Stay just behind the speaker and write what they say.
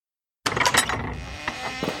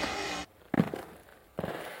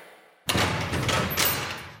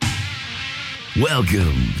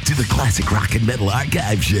Welcome to the Classic Rock and Metal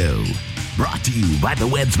Archive Show, brought to you by the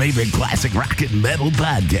web's favorite classic rock and metal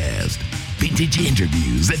podcast. Vintage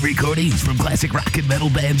interviews and recordings from classic rock and metal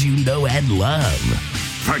bands you know and love.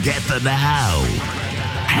 Forget the now.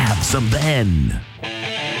 Have some then.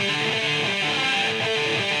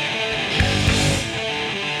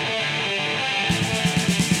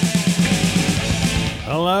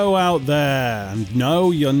 Hello out there, and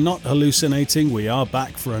no, you're not hallucinating. We are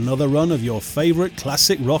back for another run of your favourite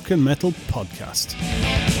classic rock and metal podcast.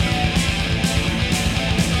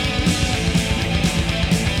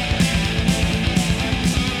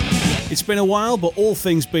 It's been a while, but all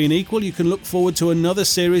things being equal, you can look forward to another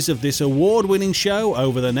series of this award-winning show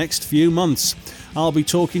over the next few months. I'll be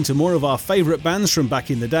talking to more of our favourite bands from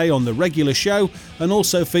back in the day on the regular show, and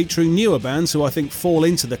also featuring newer bands who I think fall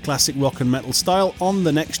into the classic rock and metal style on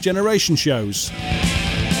the Next Generation shows.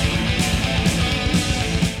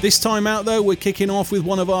 This time out though, we're kicking off with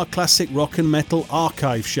one of our classic rock and metal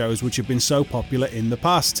archive shows which have been so popular in the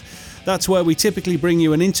past. That's where we typically bring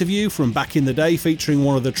you an interview from back in the day featuring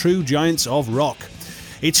one of the true giants of rock.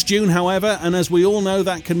 It's June, however, and as we all know,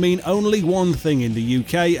 that can mean only one thing in the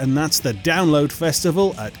UK, and that's the Download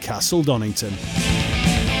Festival at Castle Donington.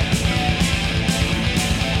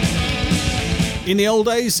 In the old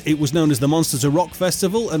days, it was known as the Monsters of Rock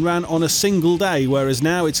Festival and ran on a single day, whereas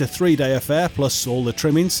now it's a 3-day affair plus all the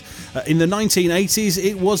trimmings. In the 1980s,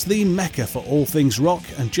 it was the mecca for all things rock,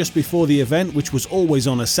 and just before the event, which was always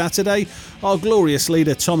on a Saturday, our glorious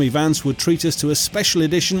leader Tommy Vance would treat us to a special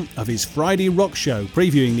edition of his Friday Rock Show,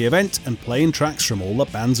 previewing the event and playing tracks from all the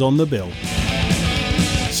bands on the bill.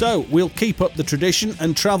 So, we'll keep up the tradition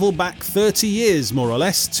and travel back 30 years, more or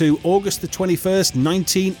less, to August the 21st,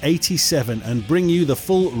 1987, and bring you the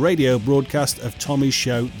full radio broadcast of Tommy's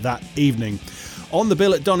show that evening. On the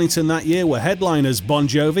bill at Donington that year were headliners Bon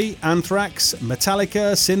Jovi, Anthrax,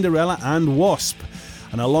 Metallica, Cinderella and Wasp.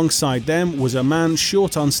 And alongside them was a man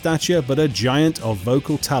short on stature but a giant of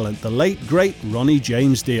vocal talent, the late great Ronnie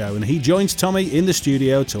James Dio, and he joins Tommy in the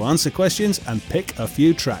studio to answer questions and pick a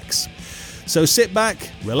few tracks. So sit back,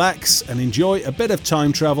 relax, and enjoy a bit of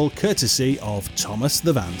time travel courtesy of Thomas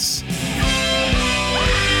the Vance.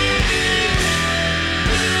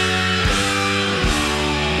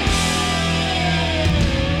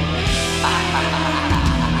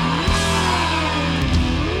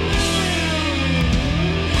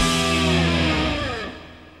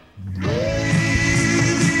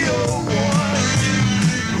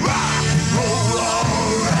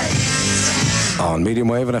 On medium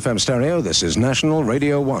wave and FM stereo, this is National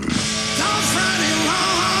Radio 1.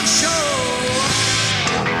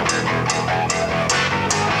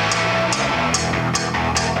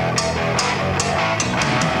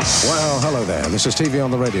 Well, hello there. This is TV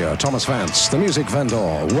on the radio. Thomas Vance, the music vendor.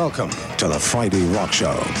 Welcome to the Friday Rock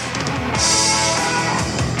Show.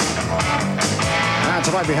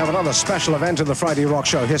 Tonight we have another special event in the Friday Rock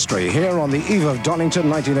Show history. Here on the eve of Donington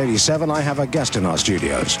 1987, I have a guest in our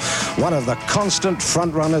studios. One of the constant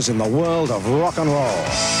frontrunners in the world of rock and roll.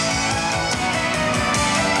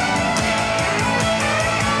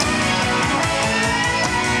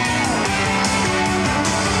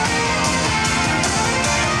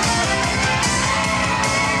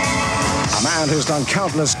 Who's done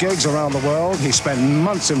countless gigs around the world. He spent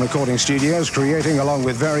months in recording studios, creating, along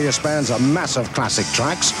with various bands, a massive classic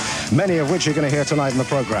tracks, many of which you're going to hear tonight in the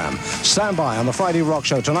program. Stand by on the Friday Rock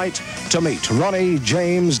Show tonight to meet Ronnie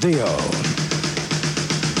James Dio.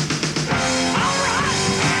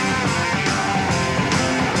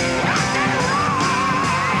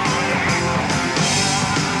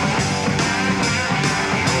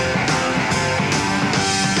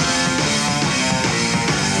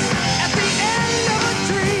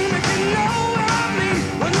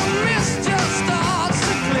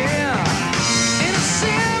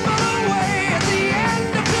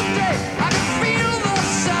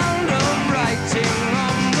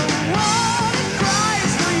 Whoa!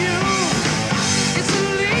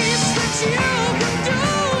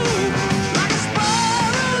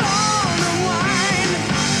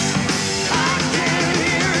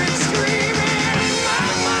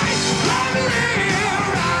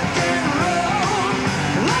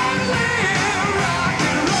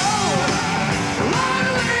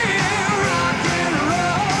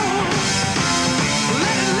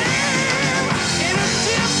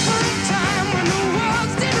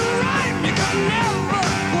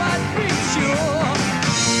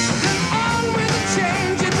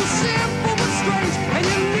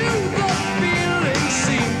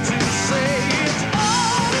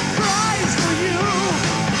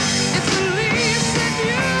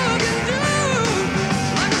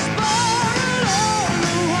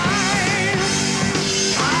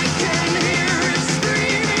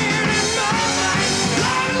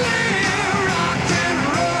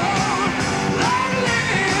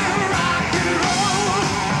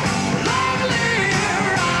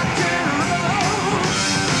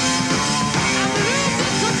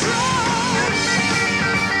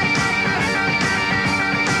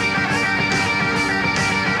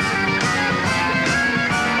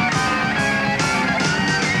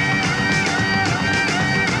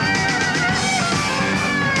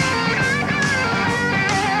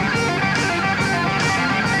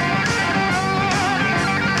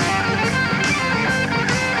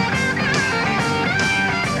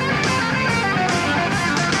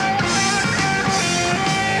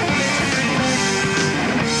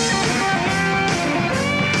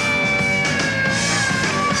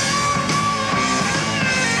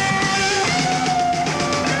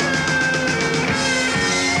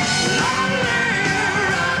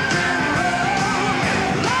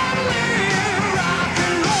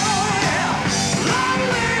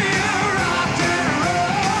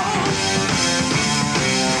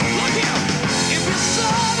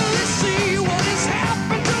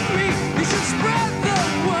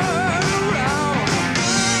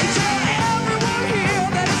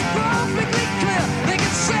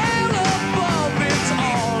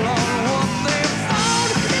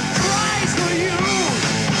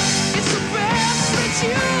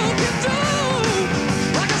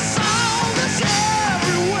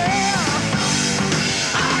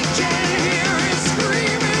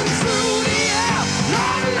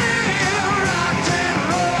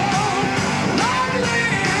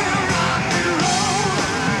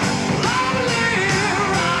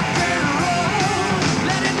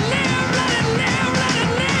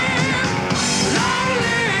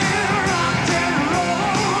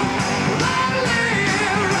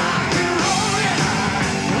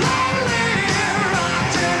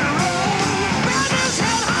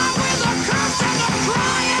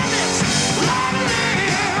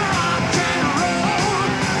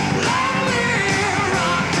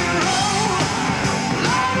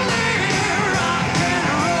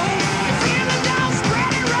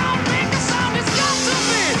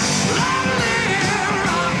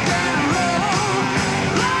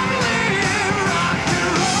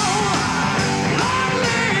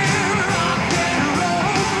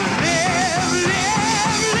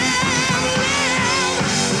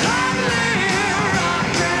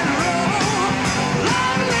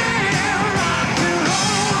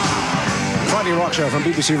 Rock Show from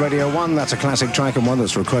BBC Radio 1. That's a classic track and one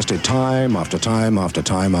that's requested time after time after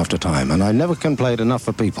time after time. And I never can play it enough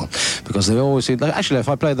for people because they always say, actually, if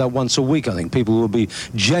I played that once a week, I think people will be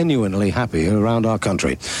genuinely happy around our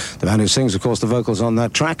country. The man who sings, of course, the vocals on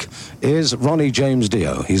that track is Ronnie James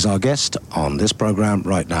Dio. He's our guest on this program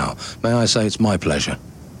right now. May I say it's my pleasure?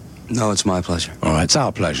 No, it's my pleasure. All right, it's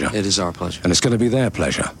our pleasure. It is our pleasure. And it's going to be their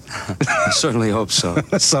pleasure. I certainly hope so.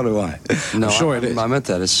 So do I. No, I'm sure it is. I meant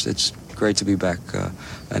that. It's great to be back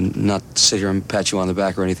and not sit here and pat you on the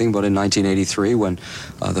back or anything, but in 1983, when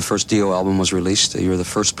the first Dio album was released, you were the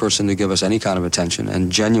first person to give us any kind of attention,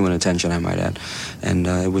 and genuine attention, I might add. And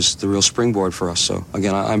it was the real springboard for us. So,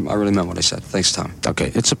 again, I really meant what I said. Thanks, Tom. Okay,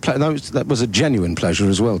 that was a genuine pleasure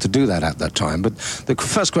as well to do that at that time. But the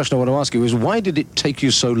first question I want to ask you is, why did it take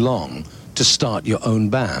you so long to start your own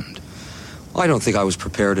band? I don't think I was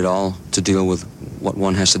prepared at all to deal with what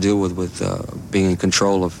one has to deal with being in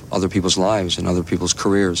control of other people's lives and other people's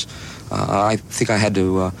careers. I think I had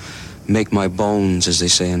to make my bones, as they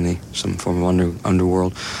say in some form of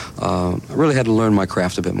underworld. I really had to learn my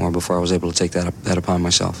craft a bit more before I was able to take that upon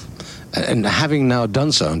myself. And having now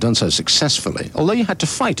done so, and done so successfully, although you had to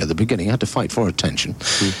fight at the beginning, you had to fight for attention.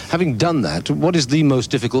 Having done that, what is the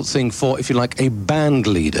most difficult thing for, if you like, a band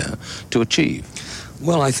leader to achieve?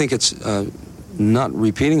 Well, I think it's not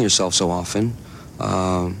repeating yourself so often.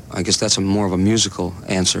 I guess that's more of a musical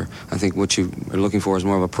answer. I think what you are looking for is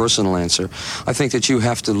more of a personal answer. I think that you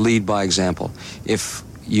have to lead by example. If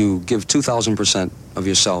you give 2,000% of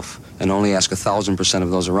yourself and only ask 1,000% of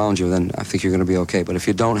those around you, then I think you're going to be okay. But if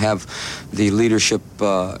you don't have the leadership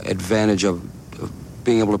advantage of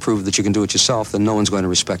being able to prove that you can do it yourself, then no one's going to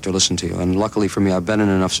respect or listen to you. And luckily for me, I've been in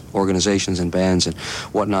enough organizations and bands and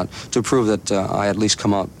whatnot to prove that I at least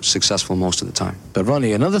come out successful most of the time. But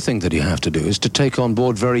Ronnie, another thing that you have to do is to take on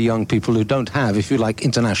board very young people who don't have, if you like,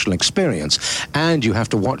 international experience. And you have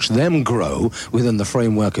to watch them grow within the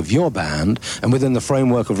framework of your band and within the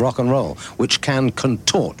framework of rock and roll, which can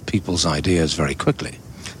contort people's ideas very quickly.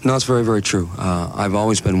 No, it's very, very true. I've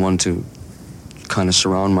always been one to kind of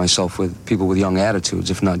surround myself with people with young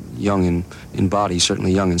attitudes, if not young in body,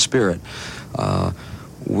 certainly young in spirit.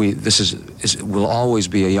 This will always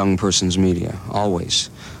be a young person's media, always.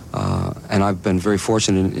 And I've been very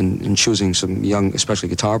fortunate in choosing some young, especially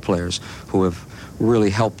guitar players, who have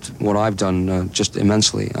really helped what I've done just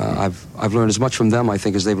immensely. I've learned as much from them, I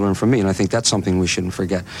think, as they've learned from me, and I think that's something we shouldn't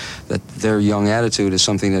forget. That their young attitude is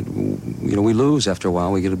something that we lose after a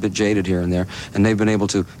while. We get a bit jaded here and there, and they've been able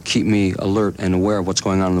to keep me alert and aware of what's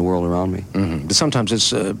going on in the world around me. Mm-hmm. But sometimes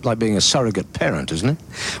it's like being a surrogate parent, isn't it?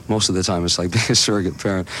 Most of the time it's like being a surrogate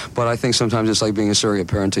parent, but I think sometimes it's like being a surrogate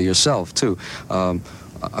parent to yourself too.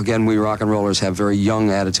 Again, we rock and rollers have very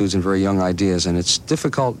young attitudes and very young ideas, and it's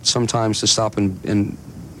difficult sometimes to stop and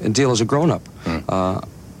deal as a grown-up.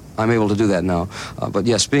 I'm able to do that now. But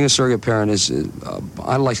yes, being a surrogate parent is,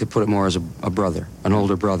 I like to put it more as a brother, an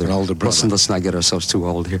older brother. An older brother. Let's not get ourselves too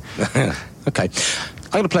old here. Okay.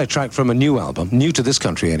 I'm going to play a track from a new album, new to this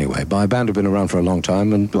country anyway, by a band who've been around for a long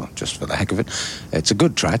time, and well, just for the heck of it, it's a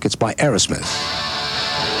good track. It's by Aerosmith.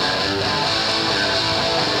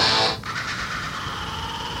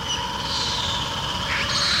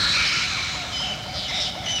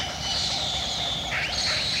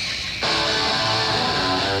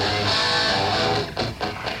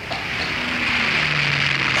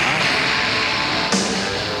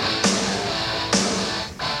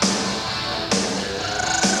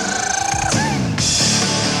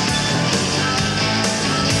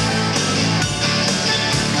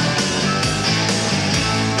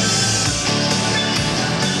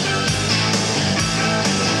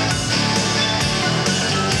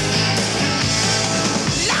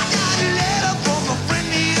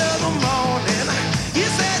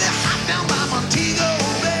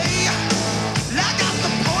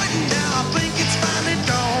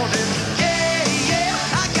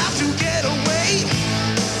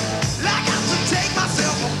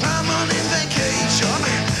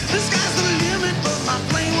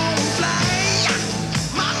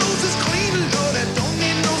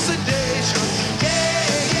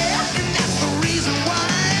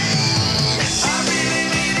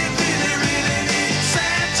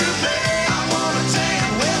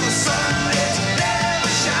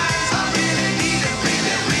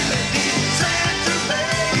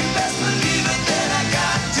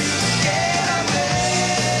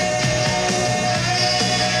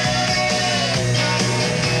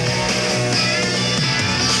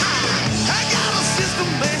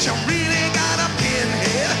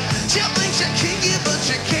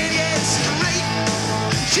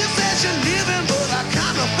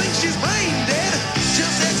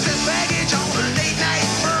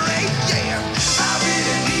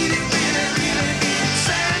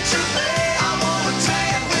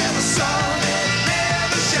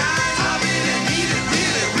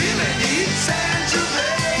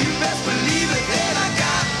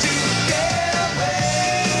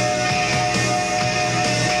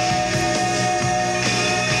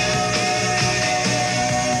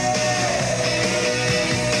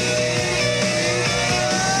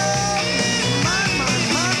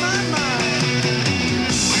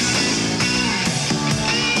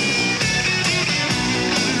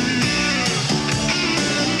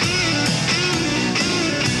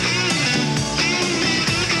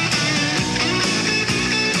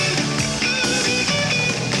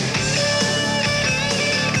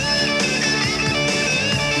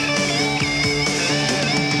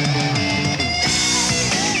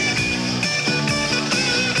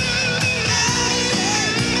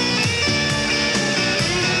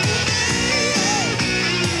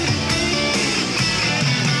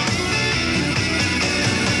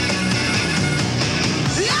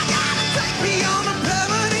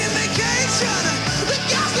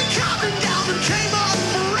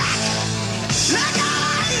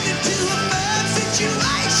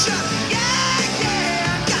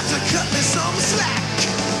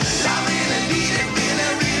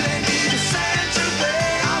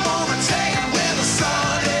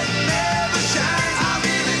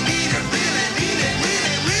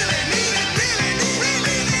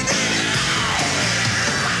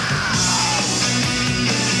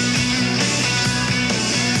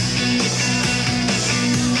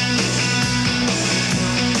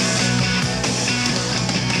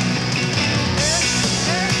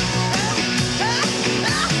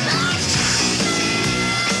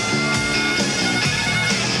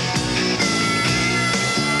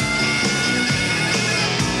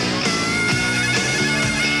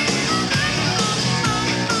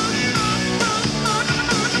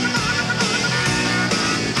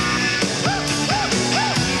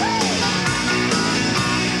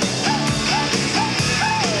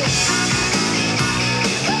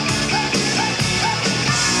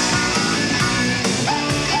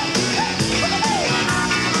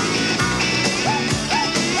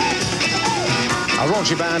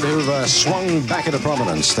 raunchy band who've swung back into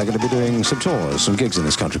prominence. They're going to be doing some tours, some gigs in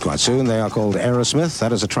this country quite soon. They are called Aerosmith.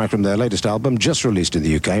 That is a track from their latest album, just released in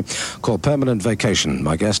the UK, called Permanent Vacation.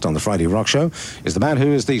 My guest on the Friday Rock Show is the man who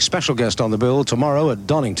is the special guest on the bill tomorrow at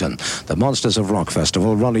Donington, the Monsters of Rock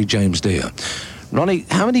Festival, Ronnie James Dio. Ronnie,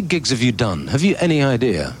 how many gigs have you done? Have you any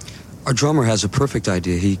idea? Our drummer has a perfect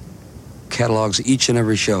idea. He catalogs each and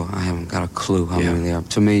every show. I haven't got a clue how many they are.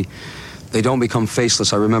 To me, they don't become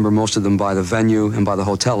faceless. I remember most of them by the venue and by the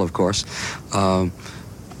hotel, of course.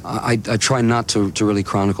 I try not to really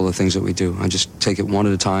chronicle the things that we do. I just take it one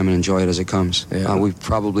at a time and enjoy it as it comes. Yeah. We've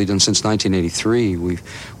probably done, since 1983,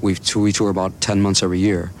 we tour about 10 months every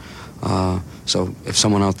year. So if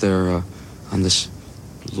someone out there on this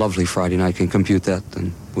lovely Friday night can compute that,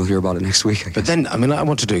 then we'll hear about it next week, I guess. But then, I mean, I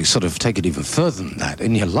want to sort of take it even further than that.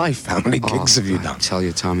 In your life, how many gigs have you done? I tell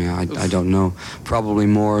you, Tommy, I don't know. Probably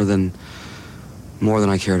more than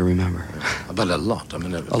I care to remember. But a lot. I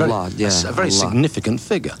mean, a lot, yeah. A very significant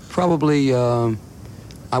figure. Probably,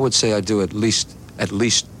 I would say I do at least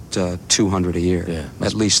 200 a year. Yeah.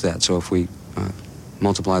 At least that. So if we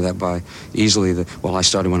multiply that by easily, I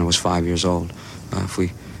started when I was 5 years old. If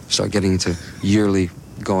we start getting into yearly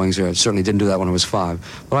goings, I certainly didn't do that when I was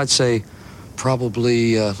 5. But I'd say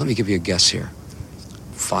probably, let me give you a guess here,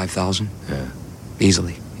 5,000. Yeah.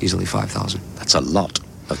 Easily 5,000. That's a lot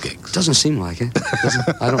of gigs. Doesn't seem like it.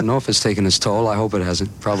 I don't know if it's taken its toll. I hope it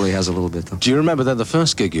hasn't. Probably has a little bit, though. Do you remember then the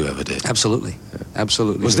first gig you ever did? Absolutely. Yeah.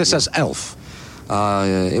 Absolutely. Was this as Elf?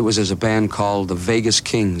 It was as a band called the Vegas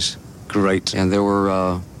Kings. Great. And there were,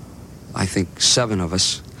 I think, 7 of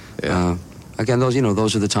us. Yeah. Again,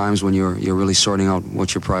 those are the times when you're really sorting out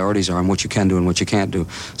what your priorities are and what you can do and what you can't do.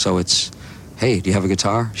 So it's, hey, do you have a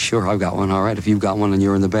guitar? Sure, I've got one. All right, if you've got one, then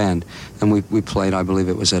you're in the band. And we played. I believe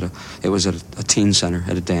it was at a teen center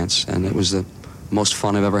at a dance, and it was the most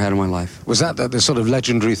fun I've ever had in my life. Was that the sort of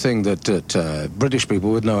legendary thing that British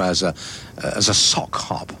people would know as a sock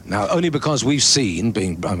hop? Now, only because we've seen,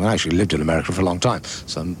 I actually lived in America for a long time,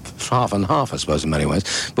 so I'm half and half, I suppose, in many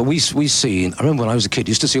ways. But we've seen, I remember when I was a kid,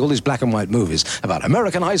 used to see all these black and white movies about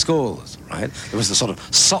American high schools, right? It was the sort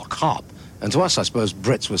of sock hop. And to us, I suppose,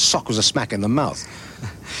 Brits, sock was a smack in the mouth.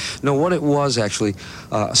 No, what it was, actually,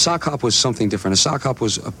 a sock hop was something different. A sock hop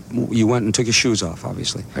was, you went and took your shoes off,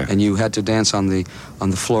 obviously, and you had to dance on the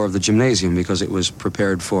floor of the gymnasium because it was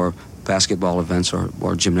prepared for basketball events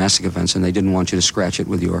or gymnastic events, and they didn't want you to scratch it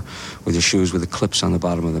with your shoes with the clips on the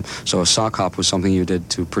bottom of them. So a sock hop was something you did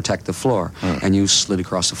to protect the floor, and you slid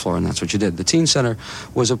across the floor, and that's what you did. The teen center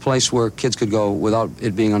was a place where kids could go without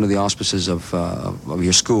it being under the auspices of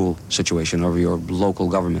your school situation or your local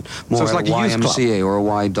government. More so it's like a YMCA YMCA or a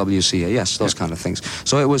YWCA, yes, those kind of things.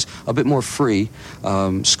 So it was a bit more free.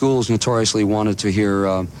 Schools notoriously wanted to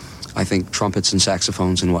hear I think trumpets and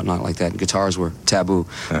saxophones and whatnot like that. Guitars were taboo.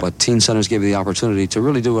 Yeah. But teen centers gave you the opportunity to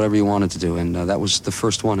really do whatever you wanted to do, and that was the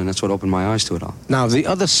first one, and that's what opened my eyes to it all. Now, the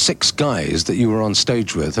other 6 guys that you were on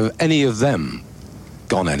stage with, have any of them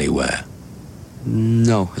gone anywhere?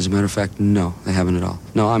 No. As a matter of fact, no, they haven't at all.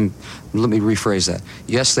 No, let me rephrase that.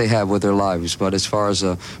 Yes, they have with their lives, but as far as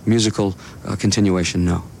a musical continuation,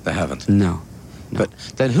 no. They haven't? No. But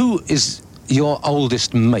then who is your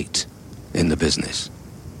oldest mate in the business?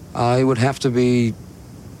 It would have to be,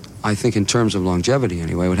 I think in terms of longevity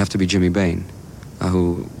anyway, it would have to be Jimmy Bain,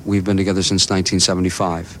 who we've been together since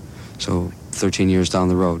 1975, so 13 years down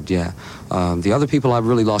the road, yeah. The other people I've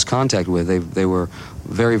really lost contact with, they were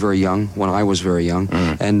very, very young when I was very young,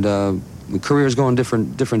 and the careers go in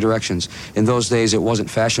different directions. In those days, it wasn't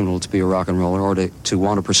fashionable to be a rock and roller or to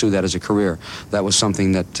want to pursue that as a career. That was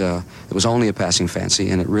something that it was only a passing fancy,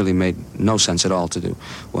 and it really made no sense at all to do.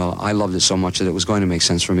 Well, I loved it so much that it was going to make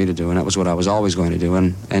sense for me to do, and that was what I was always going to do,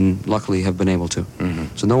 and luckily have been able to.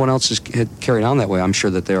 So no one else has carried on that way. I'm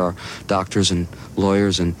sure that there are doctors and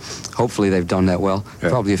lawyers, and hopefully they've done that well.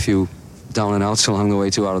 Yeah. Probably a few down and outs along the way,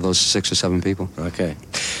 too, out of those 6 or 7 people. Okay.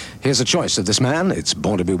 Here's a choice of this man. It's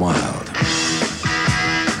Born to be Wild.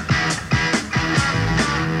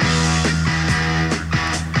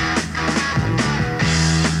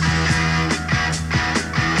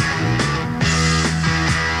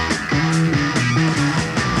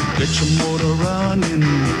 Get your motor running,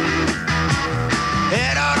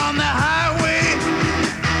 head out on the highway,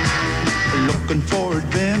 looking for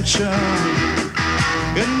adventure,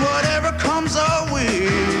 and whatever comes our way.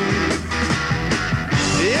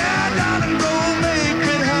 Yeah, darling, go make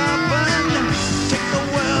it happen. Take the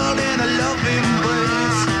world in a love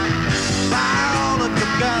embrace. Fire all of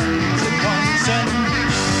your guns at once and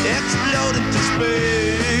explode into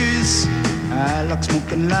space. I like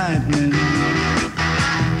smoking lightning,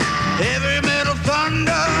 heavy metal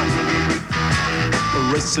thunder,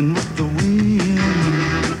 racing with the wind,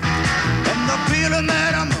 and the feeling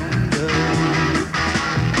that I'm under.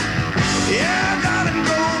 Yeah, darling,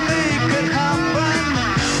 go make it happen.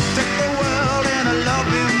 Take the world in a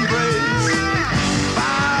love embrace.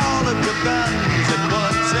 Fire all of your guns at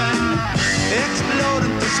once and explode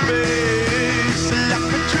into space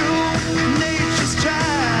like a true nature's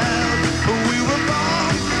child. We were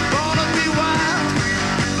born to be wild.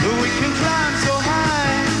 We can climb so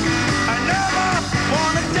high. I never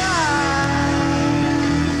wanna die.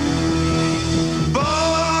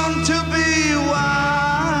 Born to be wild.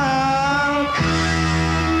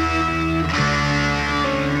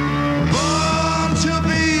 Born to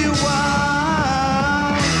be wild.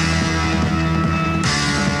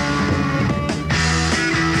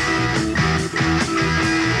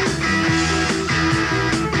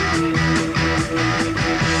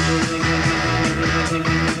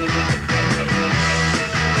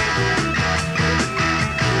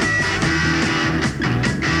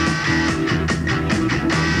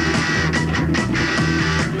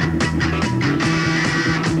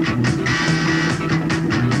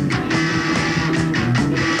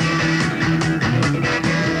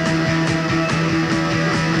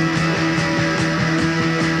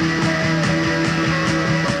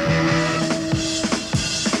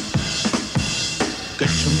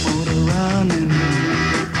 Get your motor running.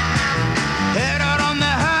 Head out on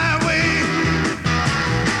the highway.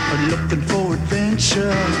 Looking for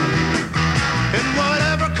adventure. And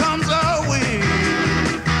whatever comes our way.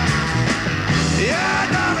 Yeah,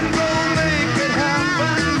 darling, go make it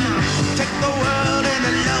happen. Take the world in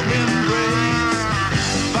a love embrace.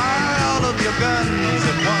 Fire all of your guns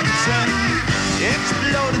at once and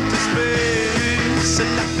explode into space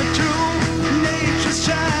like a true nature's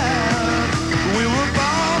child. We were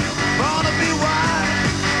born to be wild.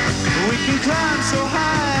 We can climb so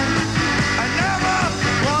high. I never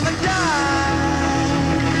wanna die.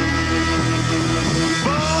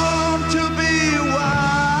 Born to be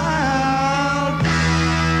wild.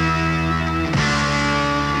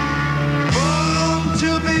 Born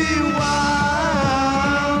to be wild.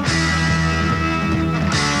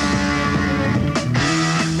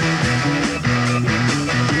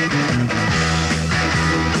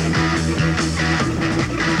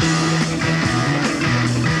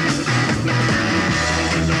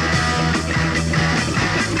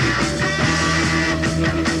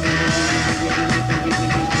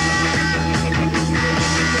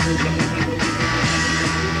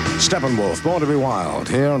 Steppenwolf, Born to be Wild,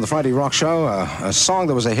 here on the Friday Rock Show. A song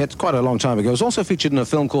that was a hit quite a long time ago. It was also featured in a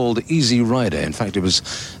film called Easy Rider. In fact, it was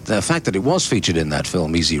the fact that it was featured in that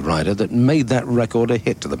film, Easy Rider, that made that record a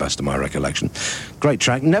hit, to the best of my recollection. Great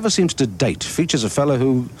track, never seems to date. Features a fellow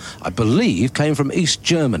who, I believe, came from East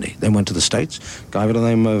Germany, then went to the States. Guy by the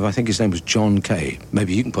name of, I think his name was John Kay.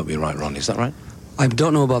 Maybe you can put me right, Ronnie, is that right? I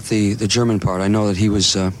don't know about the German part. I know that he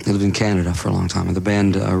lived in Canada for a long time. And the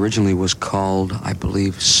band originally was called, I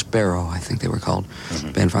believe, Sparrow, I think they were called.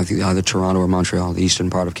 Band from, I think, either Toronto or Montreal, the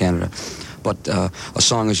eastern part of Canada. But a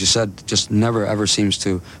song, as you said, just never ever seems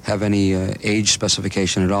to have any age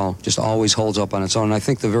specification at all. Just always holds up on its own. And I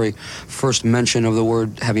think the very first mention of the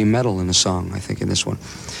word heavy metal in a song, I think, in this one.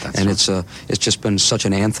 That's and right. It's just been such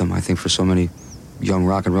an anthem, I think, for so many young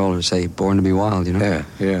rock and rollers. Say, Born to be Wild, you know? Yeah,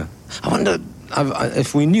 yeah. I wonder,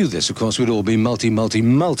 if we knew this, of course, we'd all be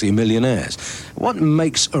multi-millionaires. What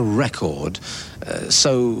makes a record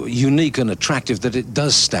so unique and attractive that it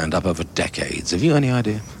does stand up over decades? Have you any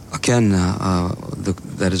idea? Again,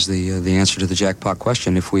 that is the answer to the jackpot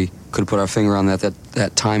question. If we could put our finger on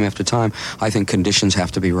that time after time, I think conditions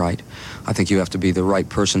have to be right. I think you have to be the right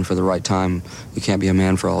person for the right time. You can't be a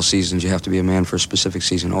man for all seasons. You have to be a man for a specific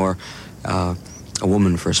season, or a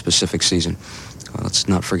woman for a specific season. Let's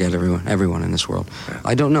not forget everyone in this world. Yeah.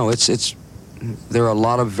 I don't know. There are a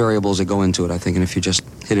lot of variables that go into it, I think, and if you just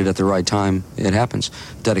hit it at the right time, it happens.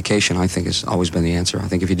 Dedication, I think, has always been the answer. I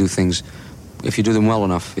think if you do them well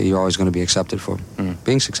enough, you're always going to be accepted for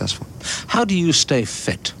being successful. How do you stay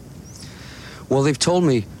fit? Well, they've told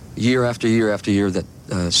me year after year after year that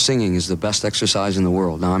singing is the best exercise in the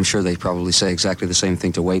world. Now, I'm sure they probably say exactly the same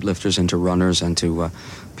thing to weightlifters and to runners and to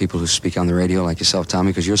people who speak on the radio like yourself, Tommy,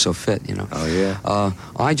 because you're so fit, you know. Oh, yeah.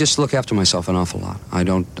 I just look after myself an awful lot. I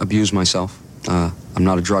don't abuse myself. I'm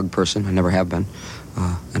not a drug person. I never have been.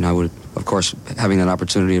 And I would, of course, having that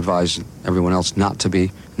opportunity, advise everyone else not to do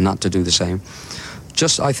the same.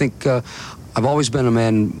 I think I've always been a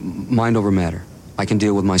man, mind over matter. I can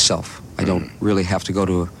deal with myself. I don't really have to go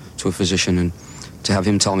to a physician and to have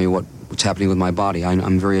him tell me what's happening with my body.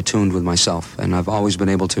 I'm very attuned with myself, and I've always been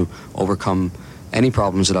able to overcome any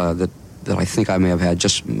problems that that I think I may have had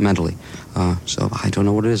just mentally. So I don't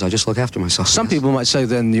know what it is. I just look after myself. Some people might say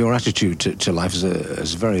then your attitude to life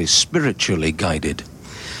is very spiritually guided.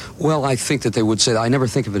 Well, I think that they would say that. I never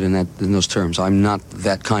think of it in those terms. I'm not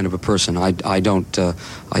that kind of a person. I don't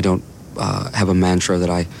have a mantra that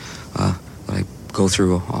I go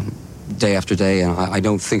through day after day, and I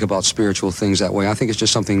don't think about spiritual things that way. I think it's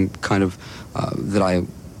just something kind of that I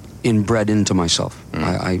inbred into myself.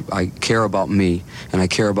 I care about me, and I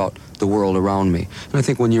care about the world around me. And I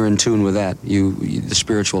think when you're in tune with that, the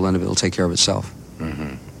spiritual end of it will take care of itself.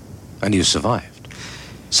 Mm-hmm. And you survived.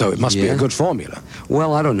 So it must be a good formula.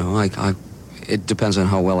 Well, I don't know. It depends on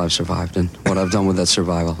how well I've survived and what I've done with that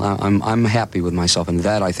survival. I'm happy with myself, and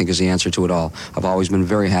that, I think, is the answer to it all. I've always been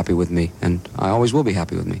very happy with me, and I always will be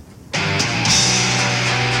happy with me.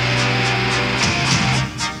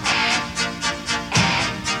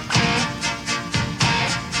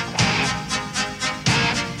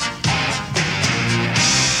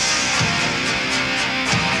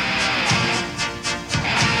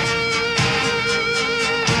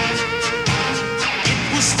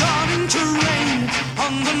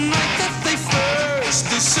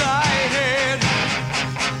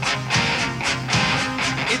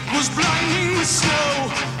 It was blinding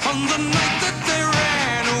snow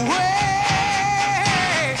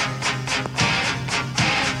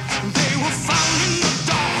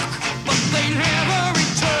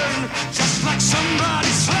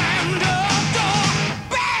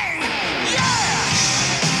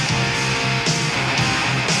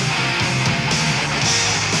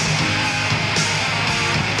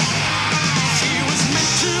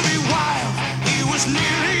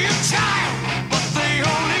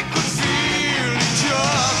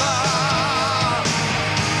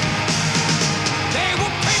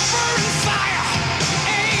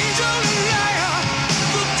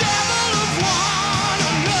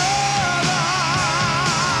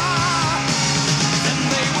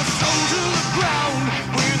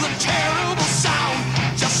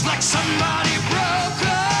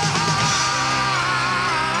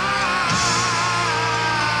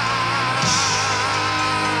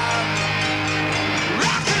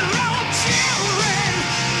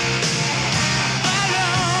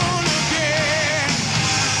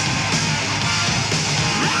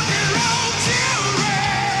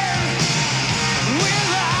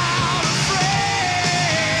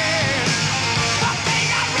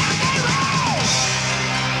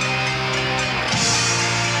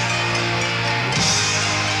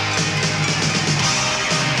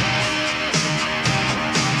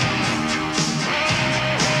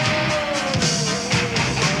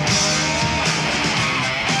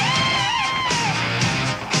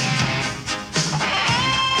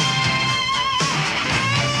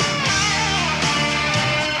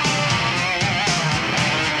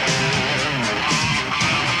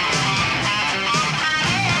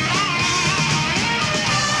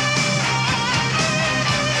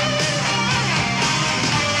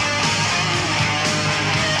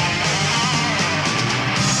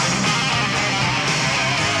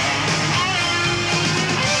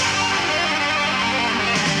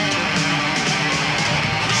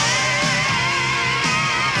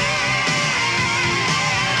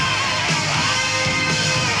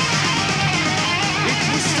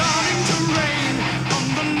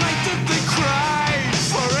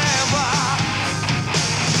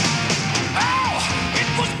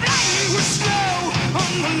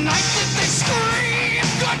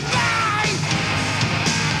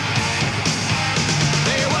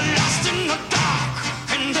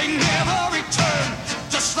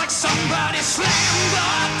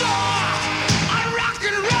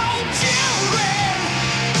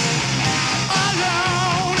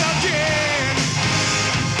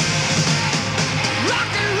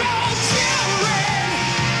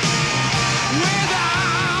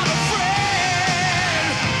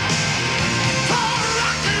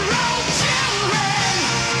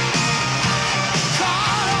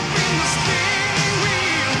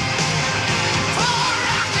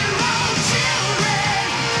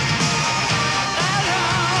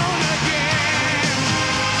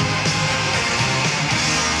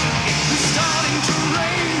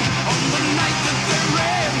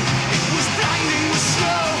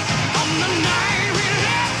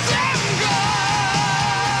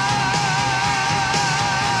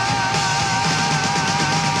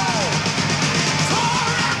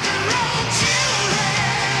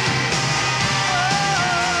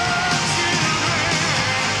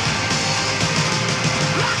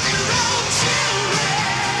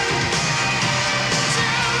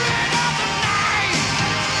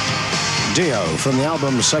Dio from the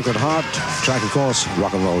album Sacred Heart, track, of course,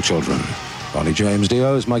 Rock and Roll Children. Ronnie James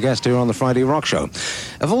Dio is my guest here on the Friday Rock Show.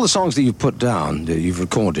 Of all the songs that you've put down, that you've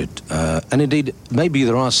recorded, and indeed, maybe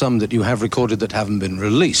there are some that you have recorded that haven't been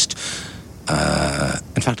released.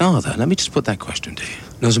 In fact, are there? Let me just put that question to you.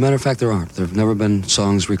 No, as a matter of fact, there aren't. There have never been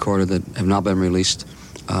songs recorded that have not been released.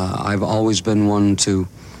 I've always been one to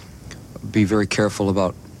be very careful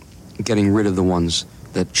about getting rid of the ones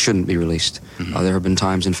that shouldn't be released. Mm-hmm. There have been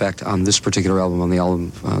times, in fact, on this particular album, on the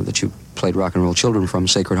album that you played Rock and Roll Children from,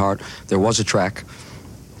 Sacred Heart, there was a track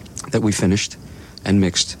that we finished and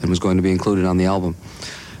mixed and was going to be included on the album.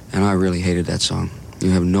 And I really hated that song. You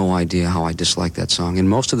have no idea how I dislike that song. And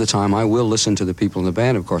most of the time, I will listen to the people in the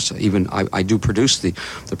band, of course. Even I do produce the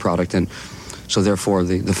product, and so therefore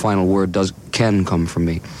the final word can come from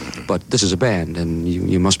me. But this is a band, and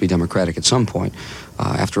you must be democratic at some point.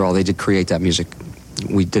 After all, they did create that music.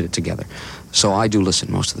 We did it together. So I do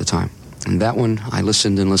listen most of the time. And that one, I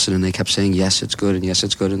listened, and they kept saying, yes, it's good, and yes,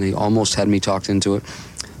 it's good, and they almost had me talked into it,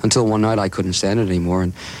 until one night I couldn't stand it anymore,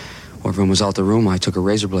 and when everyone was out the room, I took a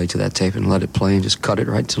razor blade to that tape and let it play and just cut it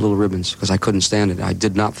right to little ribbons, because I couldn't stand it. I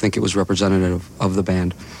did not think it was representative of the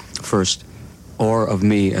band, first, or of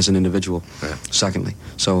me as an individual, secondly.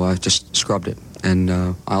 So I just scrubbed it, and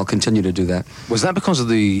I'll continue to do that. Was that because of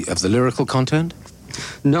the lyrical content?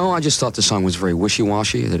 No, I just thought the song was very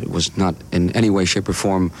wishy-washy, that it was not in any way, shape, or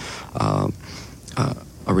form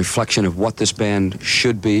a reflection of what this band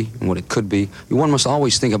should be and what it could be. One must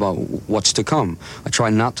always think about what's to come. I try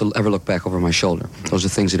not to ever look back over my shoulder. Those are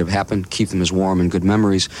things that have happened, keep them as warm and good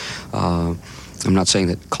memories. I'm not saying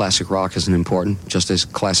that classic rock isn't important, just as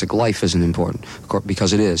classic life isn't important,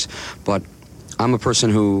 because it is. But I'm a person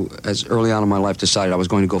who, as early on in my life, decided I was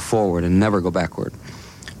going to go forward and never go backward.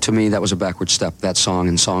 To me, that was a backward step. That song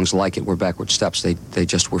and songs like it were backward steps. They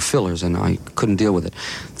just were fillers, and I couldn't deal with it.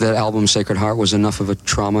 That album, Sacred Heart, was enough of a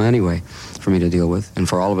trauma anyway for me to deal with, and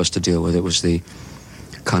for all of us to deal with. It was the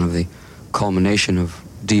kind of the culmination of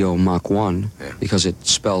Dio Mach 1, because it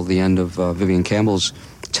spelled the end of Vivian Campbell's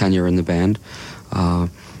tenure in the band.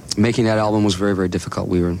 Making that album was very, very difficult.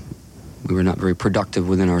 We were not very productive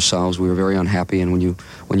within ourselves. We were very unhappy, and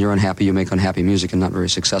when you're unhappy, you make unhappy music and not very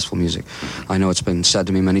successful music. I know it's been said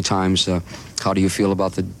to me many times, how do you feel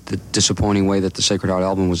about the disappointing way that the Sacred Heart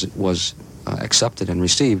album was accepted and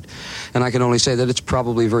received? And I can only say that it's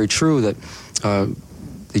probably very true that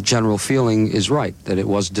the general feeling is right, that it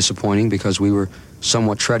was disappointing because we were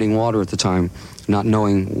somewhat treading water at the time, not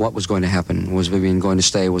knowing what was going to happen. Was Vivian going to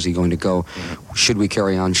stay? Was he going to go? Should we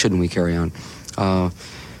carry on? Shouldn't we carry on?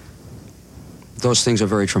 Those things are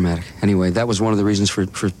very traumatic. Anyway, that was one of the reasons for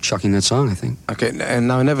chucking that song, I think. Okay, and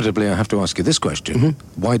now inevitably I have to ask you this question.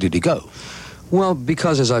 Mm-hmm. Why did he go? Well,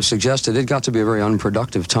 because, as I've suggested, it got to be a very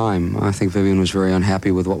unproductive time. I think Vivian was very unhappy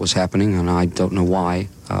with what was happening, and I don't know why.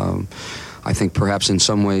 I think perhaps in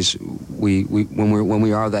some ways, when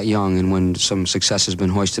we are that young and when some success has been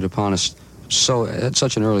hoisted upon us so at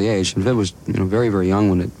such an early age, and Viv was very, very young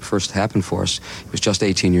when it first happened for us. He was just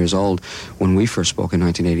 18 years old when we first spoke in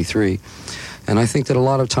 1983. And I think that a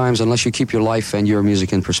lot of times, unless you keep your life and your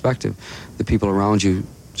music in perspective, the people around you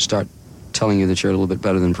start telling you that you're a little bit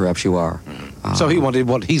better than perhaps you are. So he wanted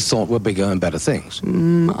what he thought were bigger and better things.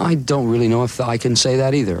 I don't really know if I can say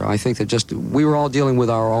that either. I think that we were all dealing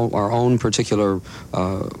with our own particular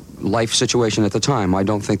life situation at the time. I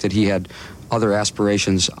don't think that he had other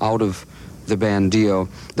aspirations out of the band Dio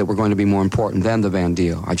that were going to be more important than the band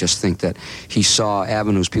Dio. I just think that he saw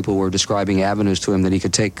avenues, people were describing avenues to him that he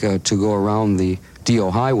could take to go around the Dio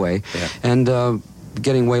highway. Yeah. And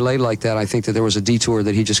getting waylaid like that, I think that there was a detour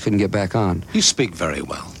that he just couldn't get back on. You speak very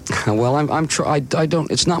well. Well, I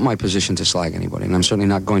don't. It's not my position to slag anybody, and I'm certainly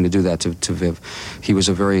not going to do that to Viv. He was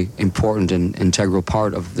a very important and integral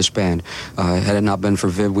part of this band. Had it not been for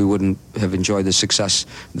Viv, we wouldn't have enjoyed the success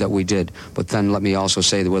that we did. But then let me also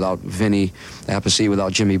say that without Vinny Appice,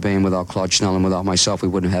 without Jimmy Bain, without Claude Schnell, and without myself, we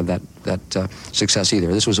wouldn't have that success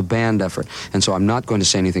either. This was a band effort, and so I'm not going to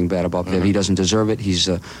say anything bad about Viv. He doesn't deserve it. He's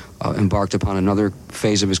embarked upon another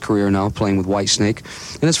phase of his career now, playing with Whitesnake,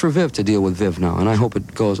 and it's for Viv to deal with Viv now, and I hope it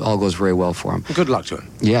all goes very well for him. Good luck to him.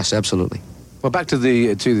 Yes, absolutely. Well, back to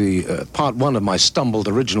the part one of my stumbled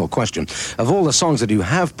original question. Of all the songs that you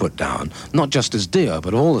have put down, not just as Dio,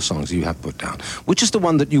 but all the songs you have put down, which is the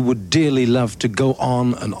one that you would dearly love to go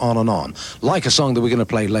on and on and on? Like a song that we're going to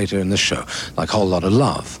play later in this show, like Whole Lot of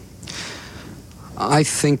Love. I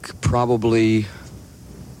think probably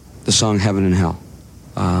the song Heaven and Hell.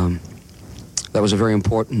 That was a very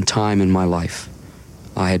important time in my life.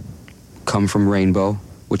 I had come from Rainbow,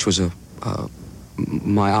 which was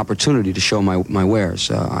my opportunity to show my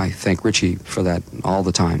wares. I thank Richie for that all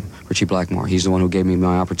the time, Richie Blackmore. He's the one who gave me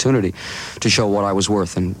my opportunity to show what I was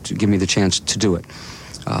worth and to give me the chance to do it.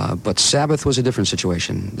 But Sabbath was a different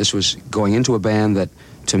situation. This was going into a band that,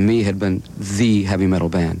 to me, had been the heavy metal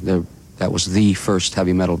band. That was the first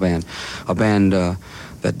heavy metal band. A band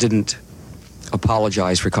that didn't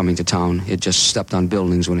apologize for coming to town. It just stepped on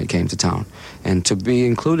buildings when it came to town. And to be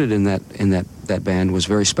included in that band was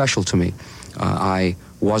very special to me. I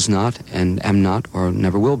was not and am not or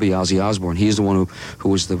never will be Ozzy Osbourne. He's the one who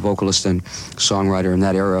was the vocalist and songwriter in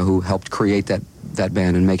that era who helped create that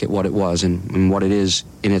band and make it what it was and what it is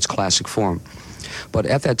in its classic form. But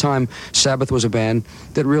at that time, Sabbath was a band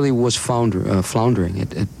that really was floundering.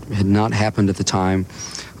 It had not happened at the time,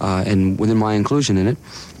 and within my inclusion in it,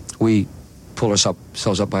 we pulled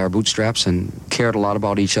ourselves up by our bootstraps and cared a lot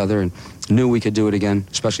about each other and knew we could do it again,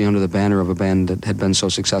 especially under the banner of a band that had been so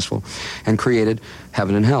successful, and created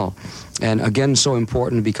Heaven and Hell. And again, so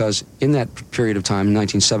important because in that period of time, in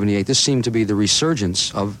 1978, this seemed to be the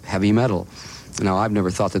resurgence of heavy metal. Now, I've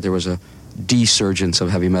never thought that there was a desurgence of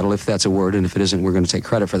heavy metal, if that's a word, and if it isn't, we're going to take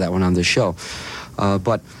credit for that one on this show.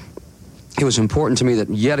 But it was important to me that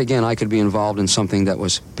yet again I could be involved in something that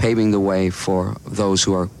was paving the way for those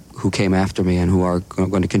who came after me and who are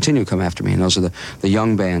going to continue to come after me. And those are the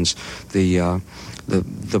young bands, the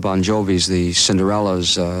Bon Jovis, the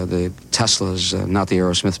Cinderellas, the Teslas, not the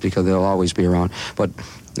Aerosmiths because they'll always be around, but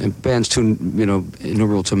bands too,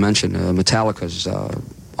 innumerable to mention, Metallica's,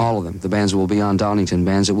 all of them, the bands that will be on Donington,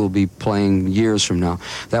 bands that will be playing years from now.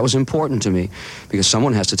 That was important to me because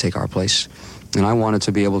someone has to take our place. And I wanted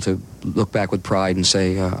to be able to look back with pride and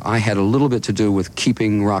say I had a little bit to do with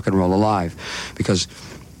keeping rock and roll alive, because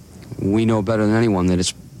we know better than anyone that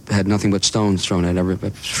it's had nothing but stones thrown at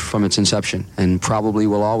it from its inception, and probably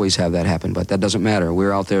will always have that happen, but that doesn't matter.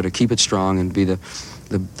 We're out there to keep it strong and be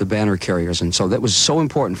the banner carriers. And so that was so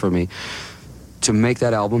important for me to make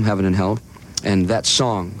that album, Heaven and Hell, and that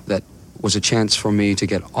song that was a chance for me to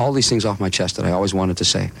get all these things off my chest that I always wanted to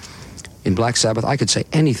say. In Black Sabbath, I could say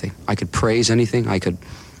anything. I could praise anything. I could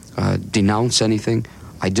denounce anything.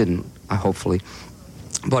 I didn't, hopefully.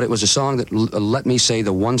 But it was a song that let me say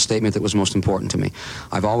the one statement that was most important to me.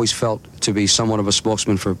 I've always felt to be somewhat of a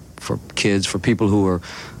spokesman for kids, for people who are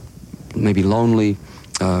maybe lonely,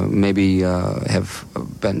 maybe have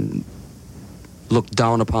been looked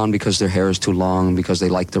down upon because their hair is too long, because they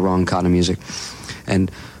like the wrong kind of music.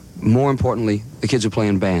 And more importantly, the kids who play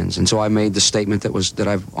in bands. And so I made the statement that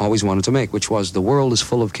I've always wanted to make, which was, the world is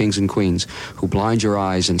full of kings and queens who blind your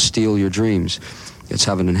eyes and steal your dreams. It's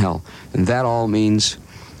heaven and hell. And that all means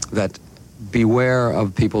that beware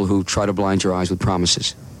of people who try to blind your eyes with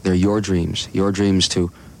promises. They're your dreams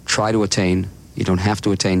to try to attain. You don't have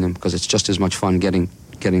to attain them because it's just as much fun getting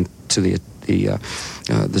to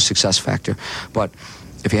the success factor. But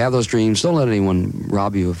if you have those dreams, don't let anyone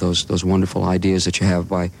rob you of those wonderful ideas that you have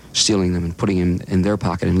by stealing them and putting them in their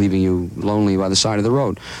pocket and leaving you lonely by the side of the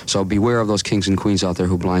road. So beware of those kings and queens out there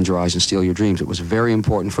who blind your eyes and steal your dreams. It was very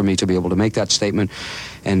important for me to be able to make that statement,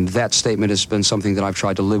 and that statement has been something that I've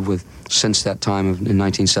tried to live with since that time in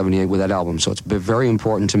 1978 with that album. So it's been very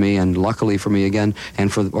important to me, and luckily for me again,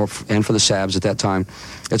 and for the Sabs at that time,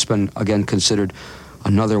 it's been again considered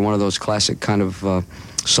another one of those classic kind of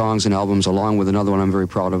songs and albums, along with another one I'm very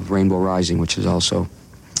proud of, Rainbow Rising, which is also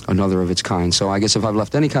another of its kind. So I guess if I've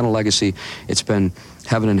left any kind of legacy, it's been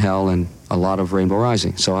Heaven and Hell and a lot of Rainbow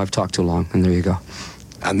Rising. So I've talked too long, and there you go.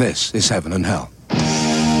 And this is Heaven and Hell.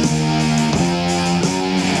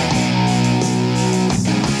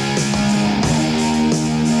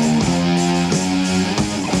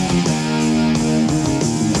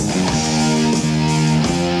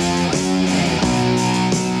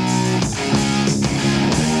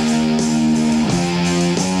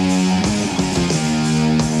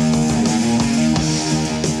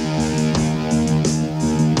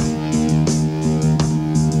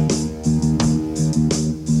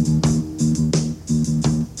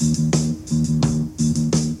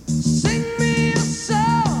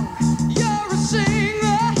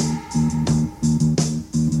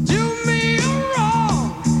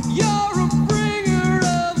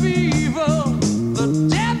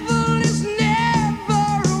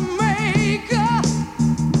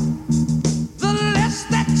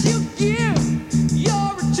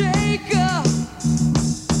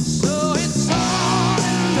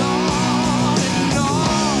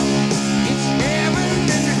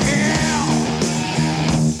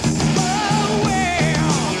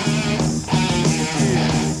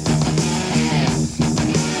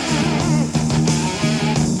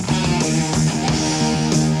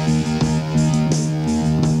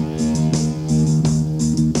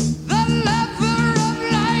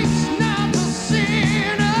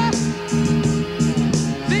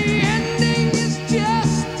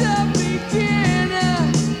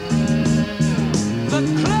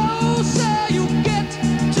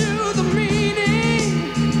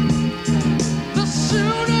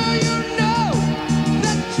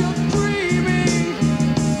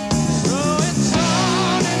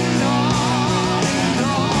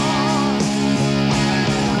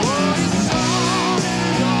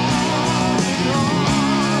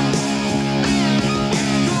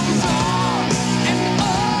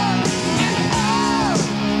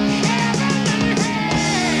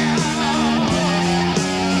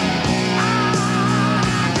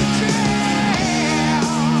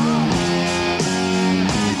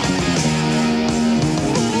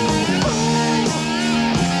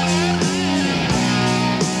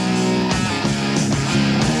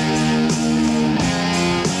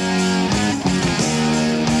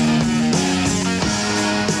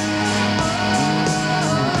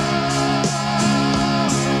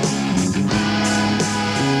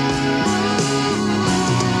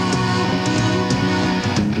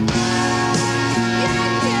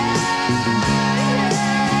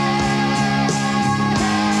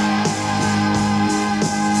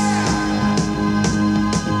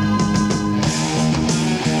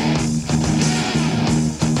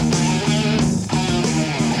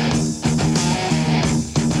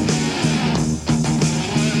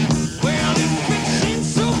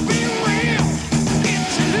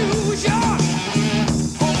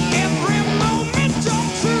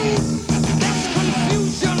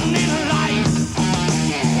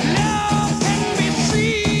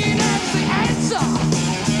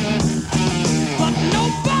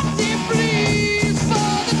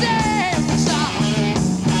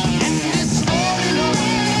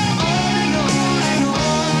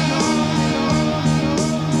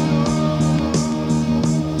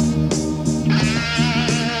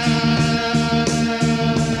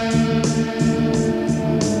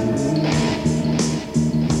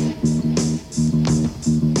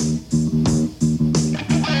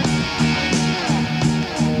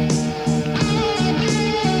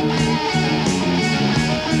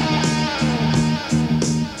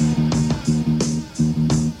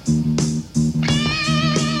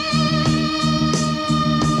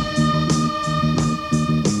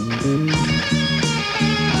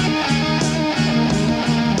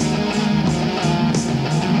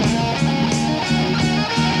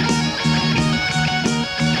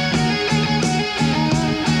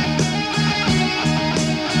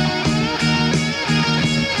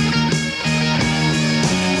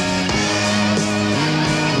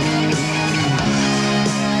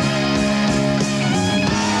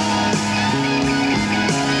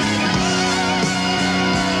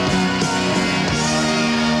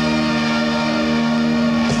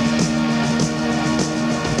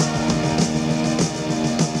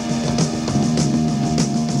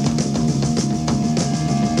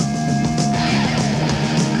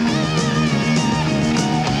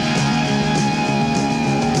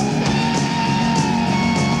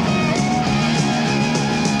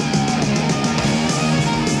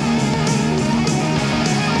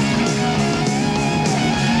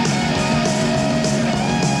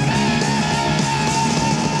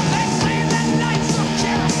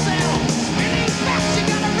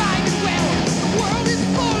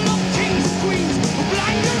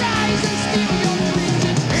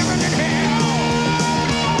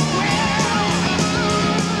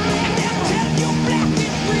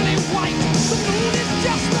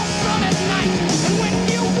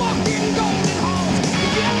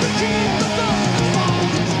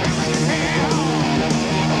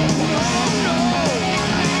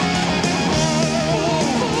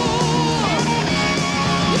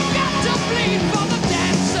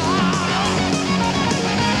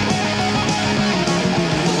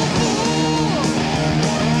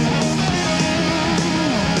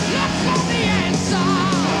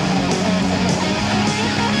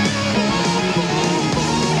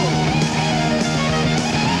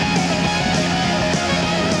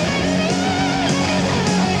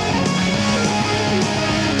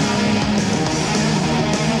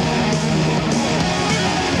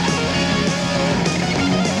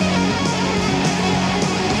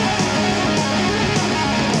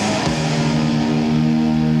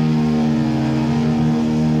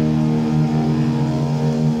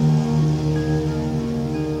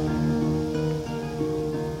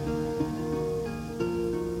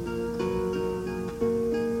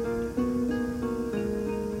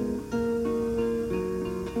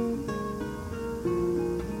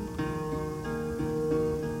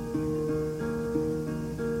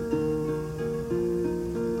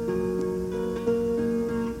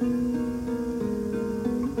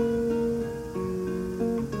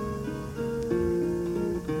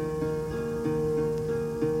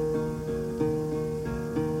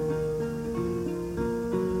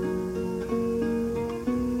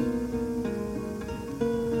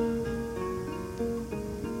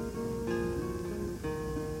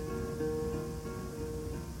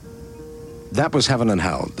 That was Heaven and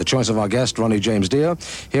Hell, the choice of our guest, Ronnie James Dio,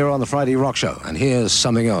 here on the Friday Rock Show. And here's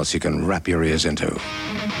something else you can wrap your ears into.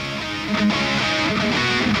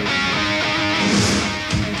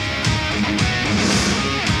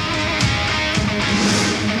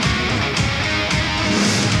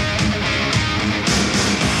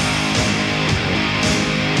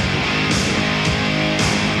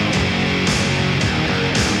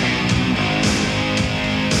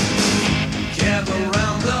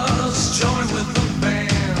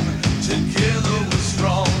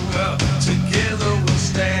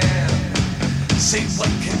 Say, what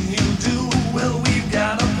can you do? Well, we've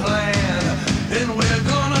got a plan, and we're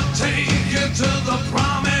gonna take you to the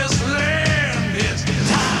promised land. It's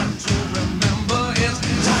time to remember, it's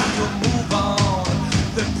time to move on.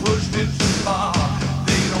 They pushed it too far,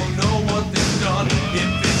 they don't know what they've done.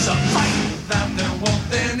 If it's a fight that they want,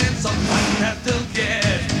 then it's a fight that they'll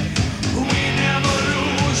get. We never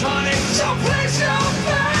lose, honey, so place your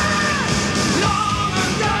bet. Long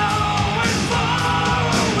ago and far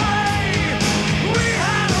away, we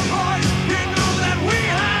had a voice, you know that we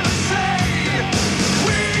had a say.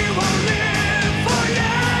 We will live for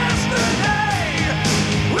yesterday.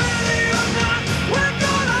 Ready or not, we're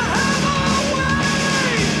gonna have our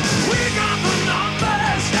way. We got the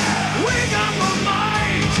numbers, we got the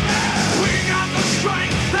might, we got the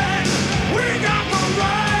strength, and we got the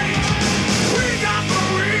right. We got the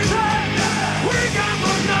reason, we got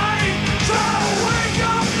the night to wake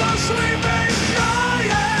up the sleeping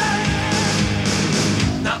giant.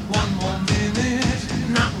 Not one more minute,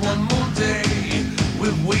 not one more day.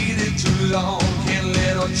 We've waited too long, can't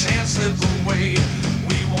let our chance slip away.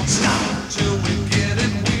 We won't stop till we get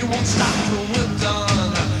it, we won't stop till we're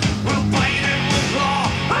done. We'll bite and we'll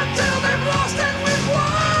claw until they've lost and we've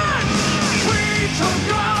won. We took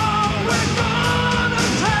all we're gonna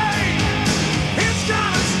take. It's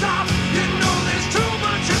gotta stop, you know there's too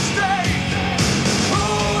much at stake. Who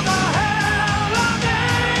the hell are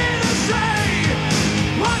they to say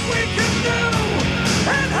what we can do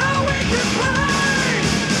and how we can play?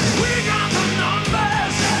 We got the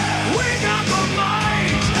numbers, we got the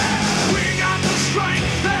might, we got the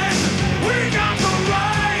strength, and we got the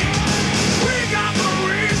right. We got the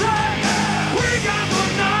reason, we got the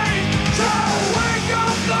night to wake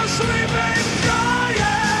up the sleeping giant.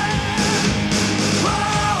 Whoa,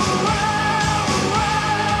 whoa, whoa.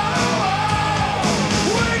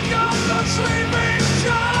 Wake up the sleeping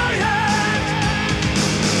giant.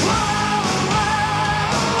 Whoa, whoa,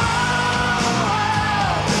 whoa.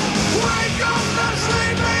 Wake up the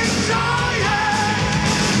sleeping giant.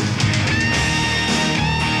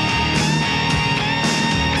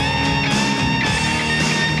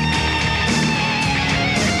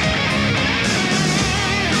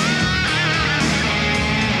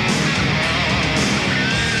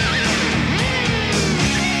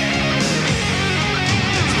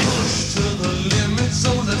 Push to the limit,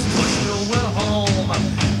 so let's push till we're home.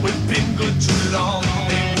 We've been good too long,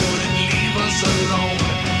 they wouldn't leave us alone.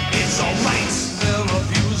 It's alright, they're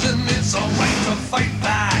abusing, it's alright to fight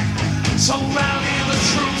back. So rally the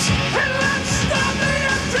troops and let's stop the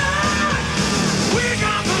attack. We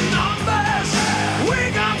got the numbers, we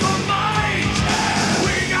got the might,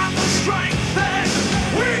 we got the strength, and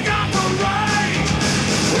we got the right.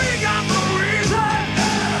 We got the reason,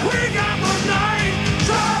 we got the night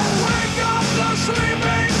to wake up the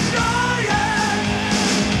sleeping giant.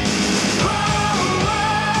 Whoa, whoa,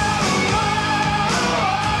 whoa.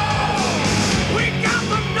 We got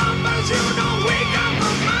the numbers, you know we got the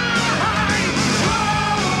might. Whoa,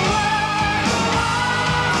 whoa,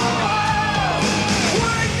 whoa.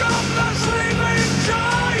 Wake up the sleeping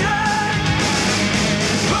giant.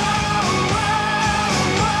 Whoa, whoa,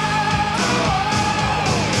 whoa.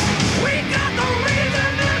 We got the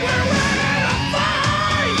reason and we're ready to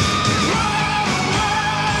fight. Whoa, whoa,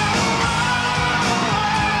 whoa.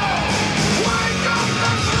 Wake up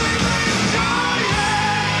the sleeping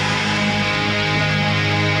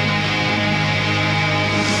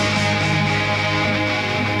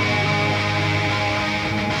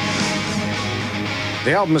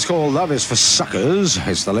The album is called Love is for Suckers.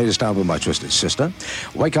 It's the latest album by Twisted Sister.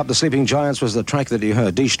 Wake Up the Sleeping Giants was the track that you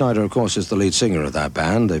heard. Dee Schneider, of course, is the lead singer of that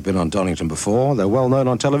band. They've been on Donington before. They're well known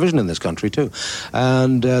on television in this country, too.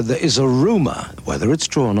 And there is a rumour, whether it's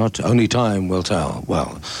true or not, only time will tell.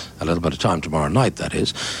 Well, a little bit of time tomorrow night, that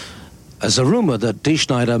is. There's a rumour that Dee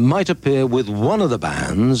Schneider might appear with one of the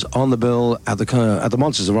bands on the bill at the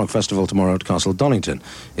Monsters of Rock Festival tomorrow at Castle Donington.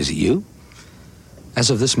 Is it you? As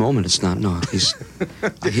of this moment, it's not. No,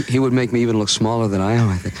 he would make me even look smaller than I am,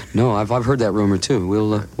 I think. No, I've heard that rumor too.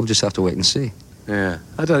 We'll just have to wait and see. Yeah,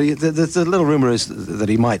 I don't know. The little rumor is that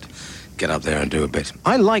he might get up there and do a bit.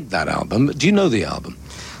 I like that album. Do you know the album?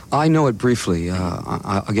 I know it briefly.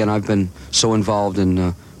 Again, I've been so involved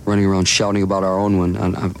in running around shouting about our own one,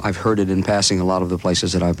 and I've heard it in passing a lot of the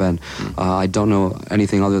places that I've been. I don't know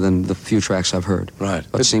anything other than the few tracks I've heard. Right.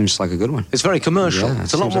 But it seems like a good one. It's very commercial. Yeah,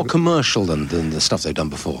 it's a lot more commercial than the stuff they've done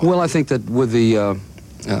before. Well, I think that with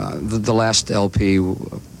the last LP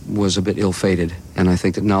was a bit ill-fated, and I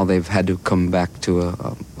think that now they've had to come back to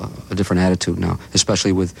a different attitude now,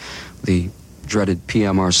 especially with the dreaded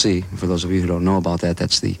PMRC. For those of you who don't know about that,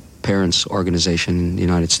 that's the parents organization in the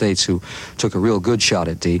United States who took a real good shot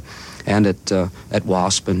at Dee and at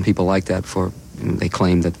WASP and people like that. They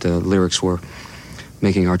claimed that the lyrics were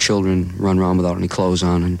making our children run around without any clothes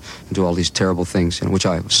on and do all these terrible things, which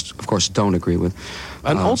I, of course, don't agree with.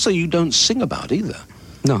 And also you don't sing about either.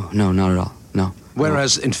 No, not at all, no.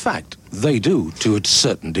 Whereas, in fact, they do to a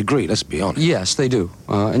certain degree, let's be honest. Yes, they do.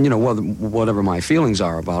 And, whatever my feelings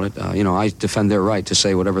are about it, I defend their right to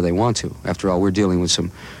say whatever they want to. After all, we're dealing with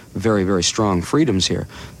some very, very strong freedoms here.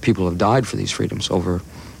 People have died for these freedoms over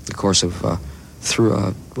the course of,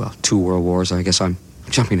 through 2 world wars. I guess I'm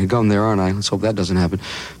jumping the gun there, aren't I? Let's hope that doesn't happen.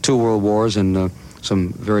 2 world wars and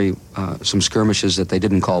some skirmishes that they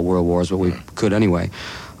didn't call world wars, but we could anyway.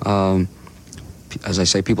 As I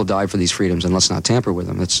say, people died for these freedoms, and let's not tamper with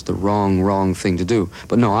them. That's the wrong thing to do.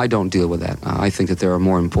 But no, I don't deal with that. I think that there are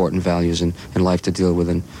more important values in life to deal with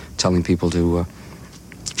than telling people to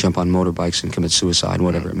jump on motorbikes and commit suicide,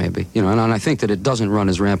 whatever it may be. And I think that it doesn't run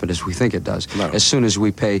as rampant as we think it does. No. As soon as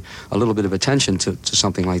we pay a little bit of attention to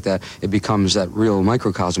something like that, it becomes that real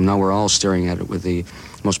microcosm. Now we're all staring at it with the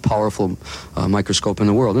most powerful microscope in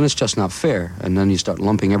the world, and it's just not fair. And then you start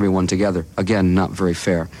lumping everyone together. Again, not very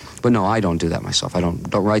fair. But no, I don't do that myself. I don't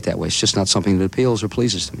write that way. It's just not something that appeals or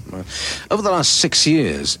pleases to me. Right. Over the last 6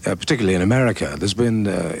 years, particularly in America, there's been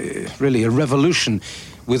really a revolution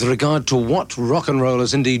with regard to what rock and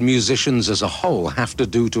rollers, indeed musicians as a whole, have to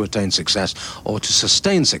do to attain success or to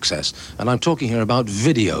sustain success. And I'm talking here about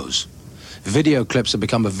videos. Video clips have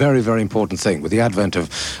become a very, very important thing. With the advent of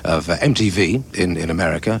MTV in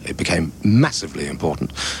America, it became massively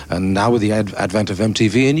important. And now with the advent of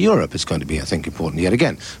MTV in Europe, it's going to be, I think, important yet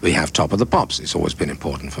again. We have Top of the Pops. It's always been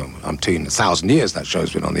important for 1,000 years that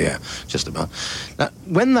show's been on the air, just about. Now,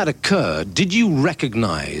 when that occurred, did you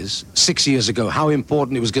recognize 6 years ago how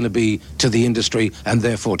important it was going to be to the industry and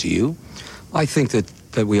therefore to you? I think that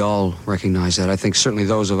we all recognize that. I think certainly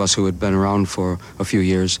those of us who had been around for a few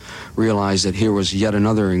years realized that here was yet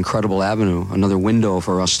another incredible avenue, another window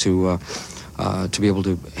for us to be able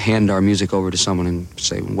to hand our music over to someone and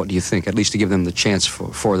say, what do you think? At least to give them the chance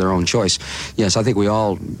for their own choice. Yes, I think we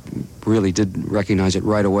all really did recognize it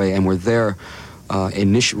right away, and were there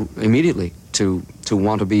immediately to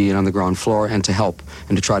want to be on the ground floor and to help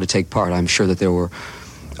and to try to take part. I'm sure that there were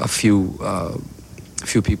a few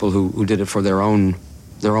people who did it for their own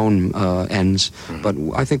ends, but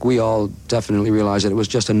I think we all definitely realized that it was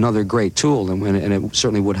just another great tool, and it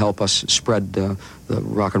certainly would help us spread the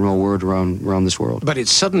rock and roll word around this world. But it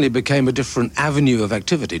suddenly became a different avenue of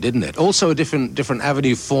activity, didn't it? Also a different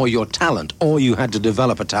avenue for your talent, or you had to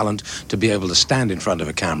develop a talent to be able to stand in front of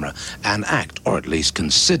a camera and act, or at least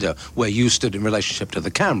consider where you stood in relationship to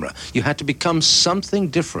the camera. You had to become something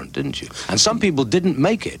different, didn't you? And some people didn't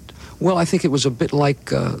make it. Well, I think it was a bit like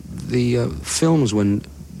the films when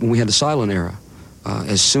we had the silent era.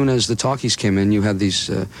 As soon as the talkies came in, you had these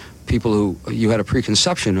people who, you had a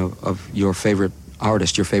preconception of your favorite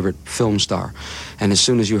artist, your favorite film star. And as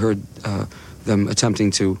soon as you heard them attempting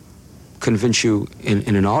to convince you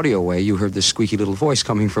in an audio way, you heard this squeaky little voice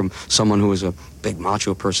coming from someone who was a big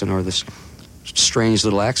macho person, or this strange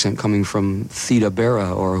little accent coming from Theda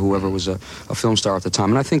Bara or whoever was a film star at the time.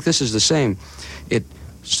 And I think this is the same. It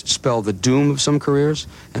spelled the doom of some careers,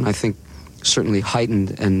 and I think certainly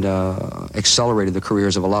heightened and accelerated the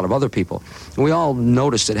careers of a lot of other people. And we all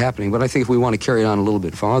noticed it happening, but I think if we want to carry it on a little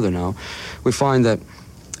bit farther now, we find that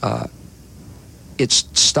it's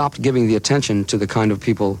stopped giving the attention to the kind of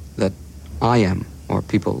people that I am, or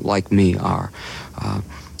people like me are.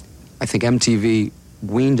 I think MTV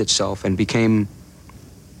weaned itself and became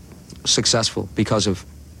successful because of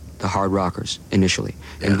the hard rockers initially.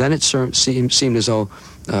 Yeah. And then it seemed as though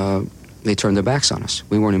they turned their backs on us.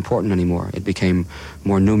 We weren't important anymore. It became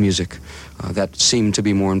more new music that seemed to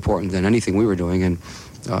be more important than anything we were doing, and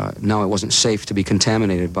now it wasn't safe to be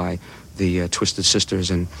contaminated by the Twisted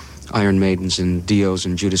Sisters and Iron Maidens and Dios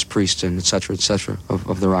and Judas Priest and et cetera,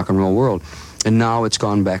 of the rock and roll world. And now it's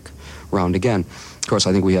gone back round again. Of course,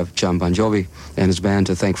 I think we have John Bon Jovi and his band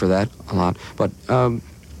to thank for that a lot. But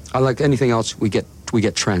like anything else, we get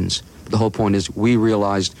trends. The whole point is we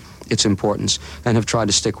realized its importance and have tried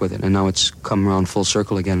to stick with it. And now it's come around full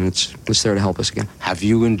circle again, and it's there to help us again. Have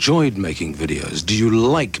you enjoyed making videos? Do you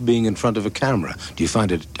like being in front of a camera? Do you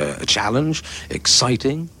find it a challenge,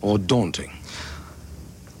 exciting, or daunting?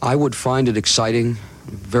 I would find it exciting,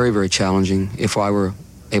 very, very challenging if I were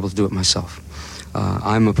able to do it myself.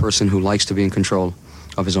 I'm a person who likes to be in control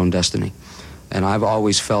of his own destiny. And I've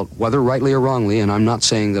always felt, whether rightly or wrongly, and I'm not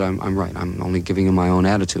saying that I'm right, I'm only giving you my own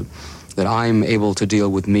attitude, that I'm able to deal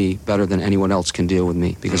with me better than anyone else can deal with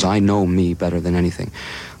me, because I know me better than anything.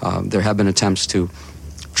 There have been attempts to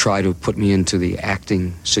try to put me into the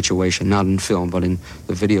acting situation, not in film, but in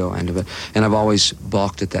the video end of it. And I've always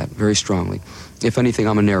balked at that very strongly. If anything,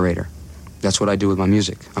 I'm a narrator. That's what I do with my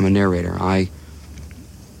music. I'm a narrator. I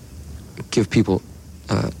give people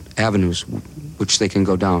avenues which they can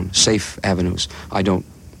go down, safe avenues. I don't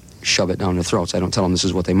shove it down their throats. I don't tell them this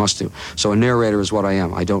is what they must do. So a narrator is what I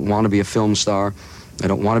am. I don't want to be a film star. I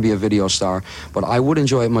don't want to be a video star. But I would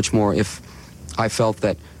enjoy it much more if I felt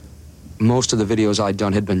that most of the videos I'd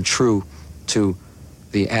done had been true to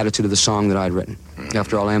the attitude of the song that I'd written.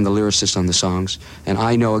 After all, I am the lyricist on the songs, and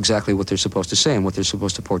I know exactly what they're supposed to say and what they're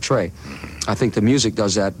supposed to portray. I think the music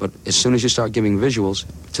does that, but as soon as you start giving visuals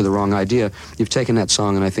to the wrong idea, you've taken that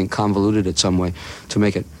song and I think convoluted it some way to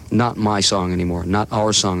make it not my song anymore, not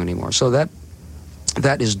our song anymore. So that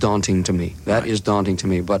is daunting to me. That is daunting to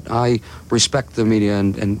me, but I respect the media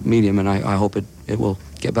and medium, and I hope it will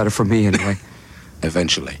get better for me anyway.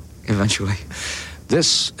 Eventually. Eventually.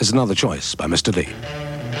 This is Another Choice by Mr. Lee.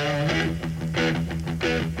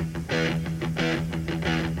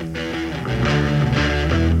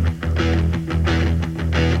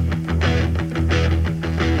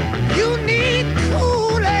 You need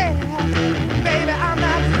cooling, baby, I'm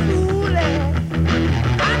not fooling.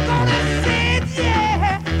 I'm gonna send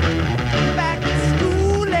you back to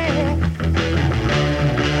schooling.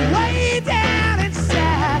 Way down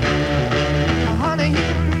inside, honey,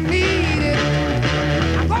 you need it.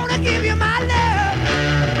 I'm gonna give you my love.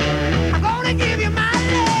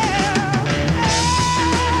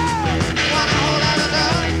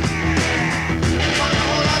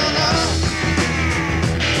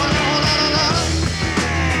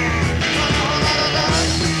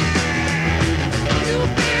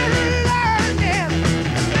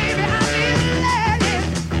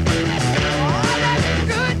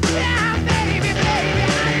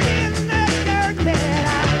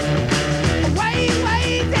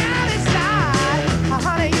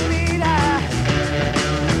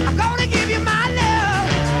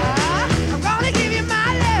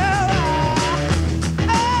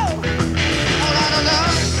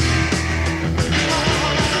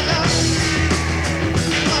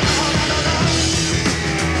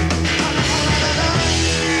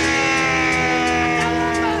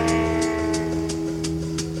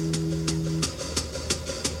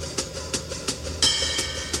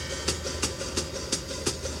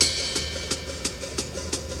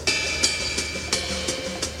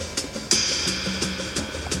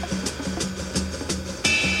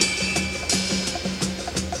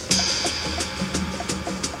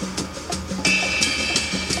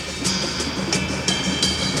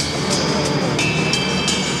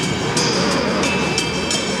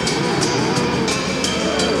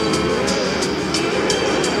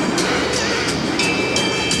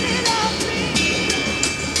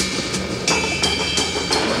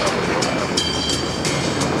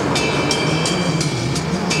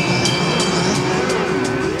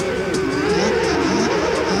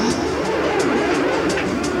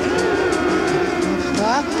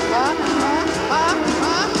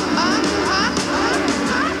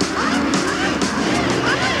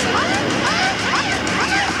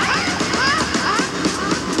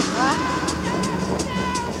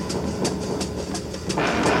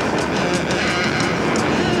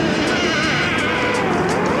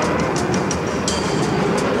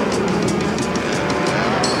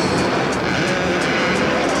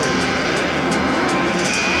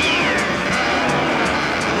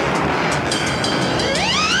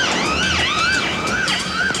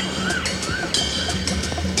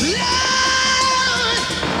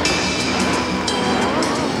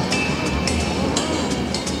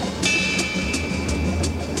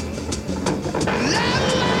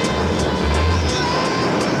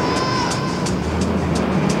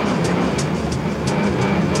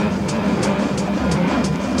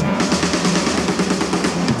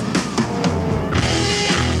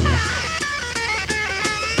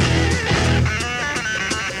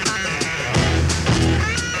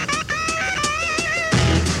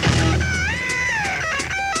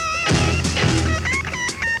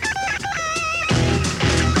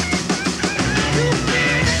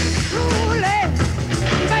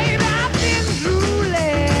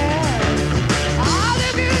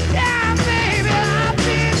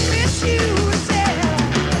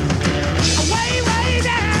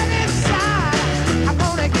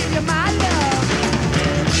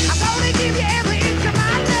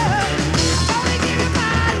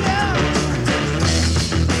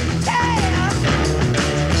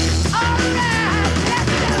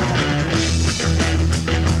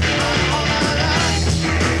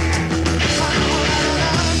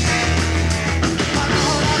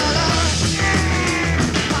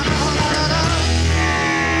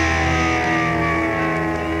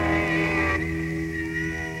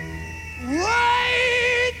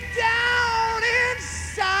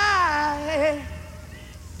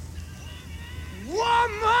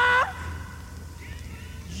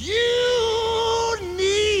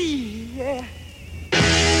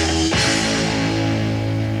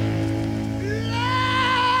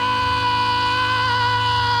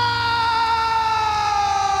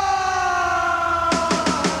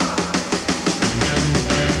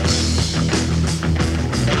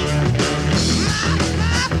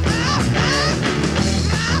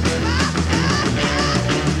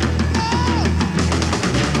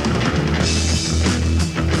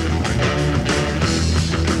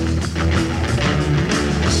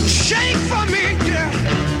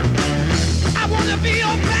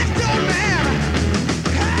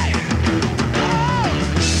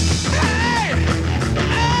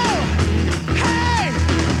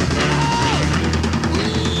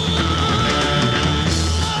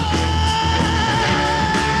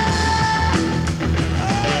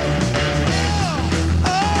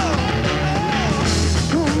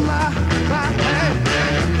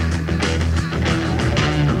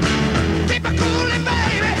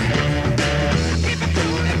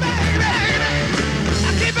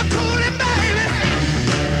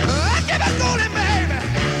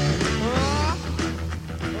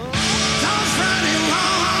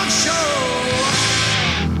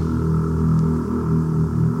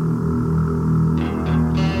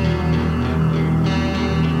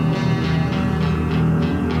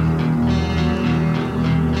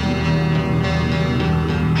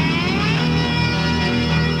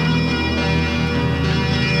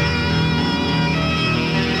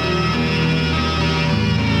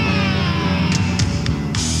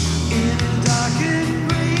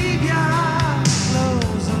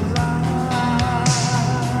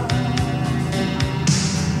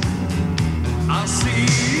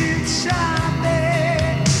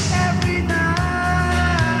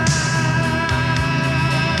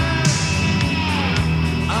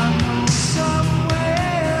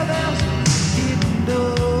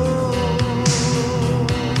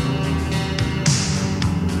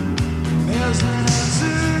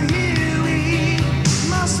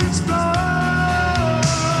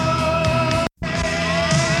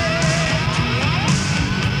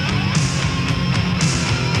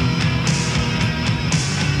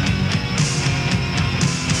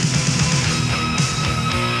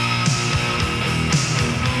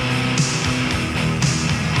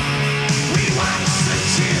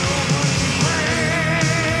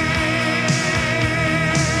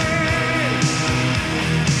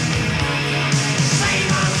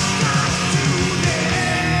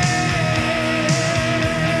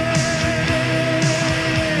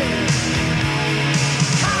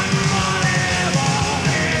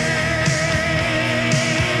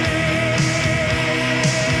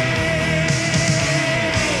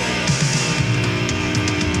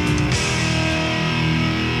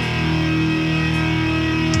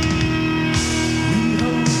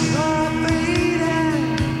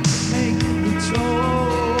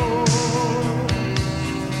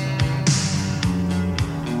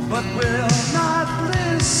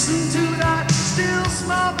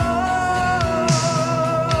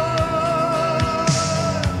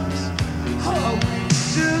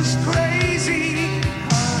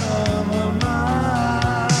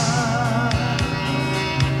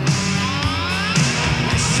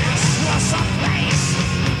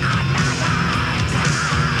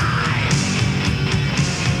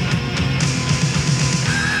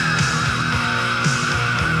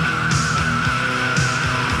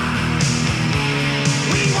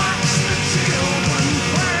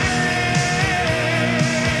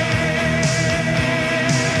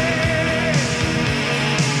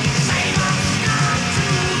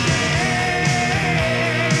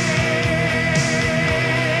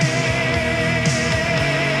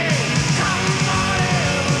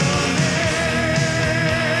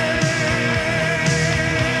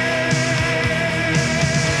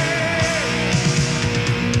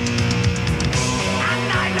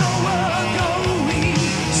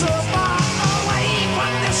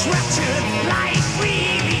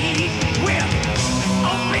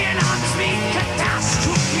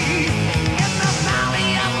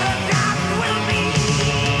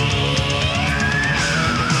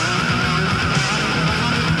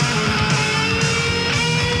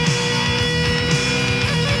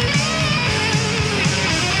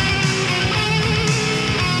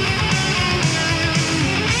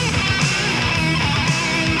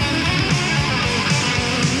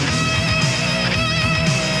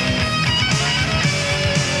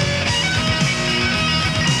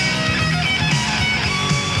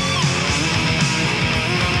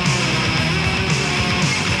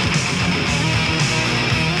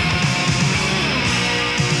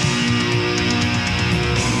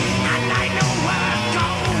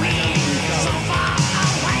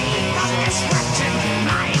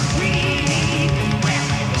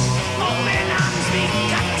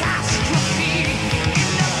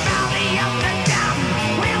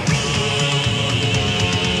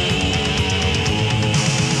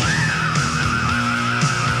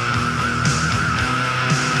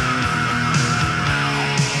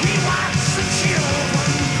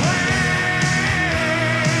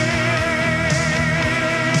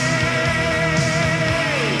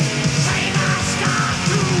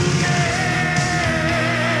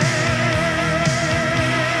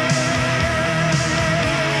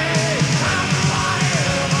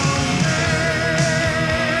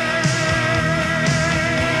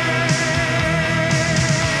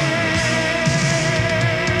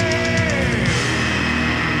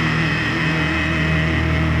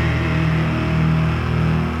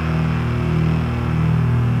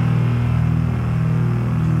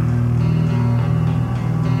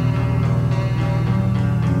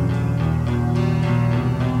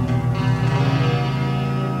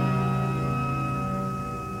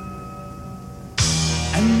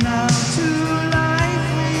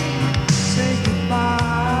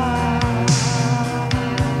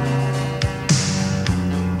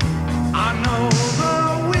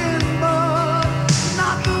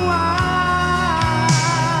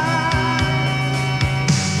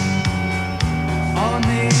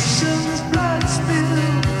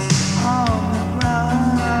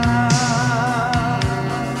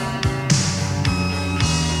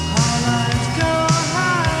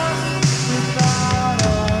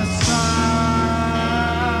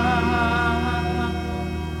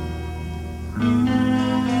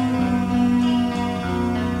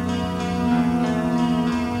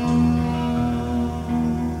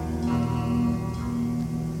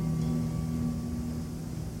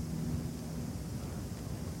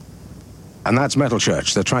 And that's Metal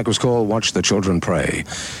Church. The track was called Watch the Children Pray.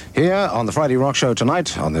 Here on the Friday Rock Show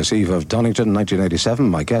tonight, on this eve of Donington, 1987,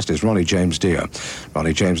 my guest is Ronnie James Dio.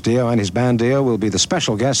 Ronnie James Dio and his band Dio will be the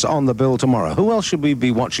special guests on the bill tomorrow. Who else should we be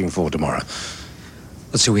watching for tomorrow?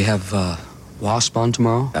 Let's see, we have Wasp on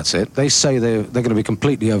tomorrow. That's it. They say they're going to be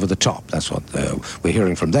completely over the top. That's what we're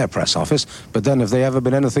hearing from their press office. But then have they ever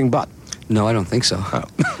been anything but? No, I don't think so.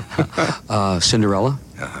 Oh. Cinderella,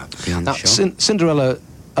 be on the Now, show. Cinderella,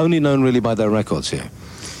 only known really by their records here.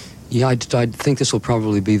 Yeah, I think this will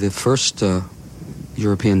probably be the first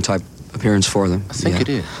European-type appearance for them. I think it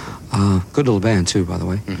is. Good little band, too, by the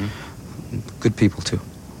way. Good people, too.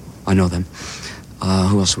 I know them.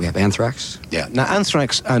 Who else do we have? Anthrax? Yeah. Now,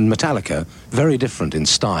 Anthrax and Metallica, very different in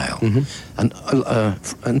style.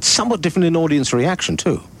 And somewhat different in audience reaction,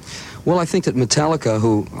 too. Well, I think that Metallica,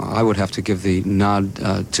 who I would have to give the nod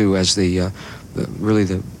to as the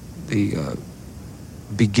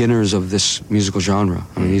beginners of this musical genre.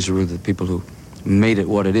 I mean, these are really the people who made it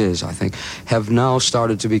what it is, I think, have now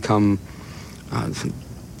started to become,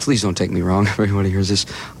 please don't take me wrong, everybody hears this,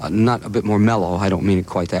 not a bit more mellow. I don't mean it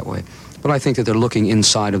quite that way. But I think that they're looking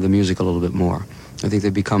inside of the music a little bit more. I think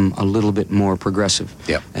they've become a little bit more progressive.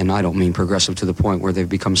 Yep. And I don't mean progressive to the point where they've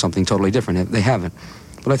become something totally different. They haven't.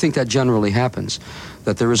 But I think that generally happens,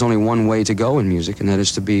 that there is only one way to go in music, and that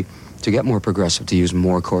is to get more progressive, to use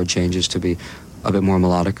more chord changes, to be a bit more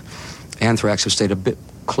melodic. Anthrax have stayed a bit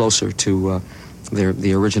closer to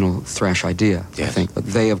the original thrash idea, yes. I think. But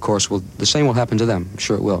they, of course, the same will happen to them. I'm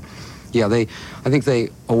sure it will. Yeah, I think they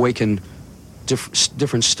awaken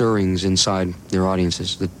different stirrings inside their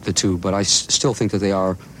audiences, the two, but I still think that they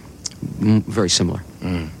are very similar.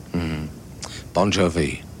 Bon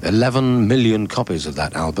Jovi. 11 million copies of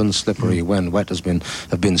that album, Slippery When Wet,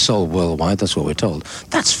 have been sold worldwide. That's what we're told.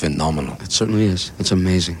 That's phenomenal. It certainly is. It's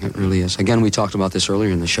amazing. It really is. Again, we talked about this earlier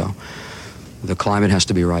in the show. The climate has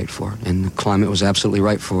to be right for it, and the climate was absolutely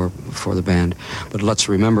right for the band. But let's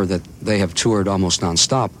remember that they have toured almost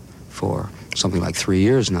nonstop for something like 3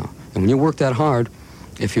 years now. And when you work that hard,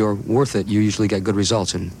 if you're worth it, you usually get good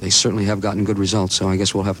results, and they certainly have gotten good results. So I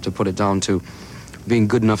guess we'll have to put it down to being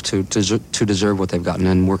good enough to deserve what they've gotten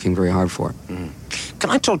and working very hard for it.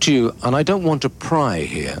 Can I talk to you, and I don't want to pry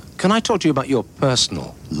here, can I talk to you about your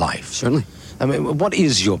personal life? Certainly. I mean, what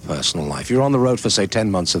is your personal life? You're on the road for, say,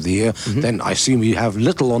 10 months of the year, then I assume you have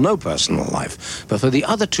little or no personal life. But for the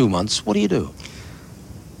other 2 months, what do you do?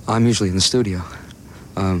 I'm usually in the studio,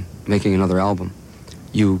 making another album.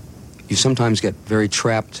 You sometimes get very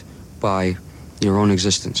trapped by your own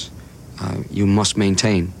existence. You must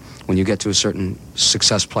maintain. When you get to a certain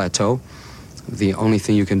success plateau, the only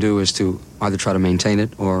thing you can do is to either try to maintain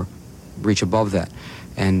it or reach above that.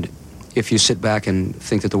 And if you sit back and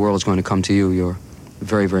think that the world is going to come to you, you're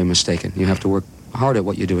very, very mistaken. You have to work hard at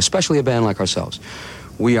what you do, especially a band like ourselves.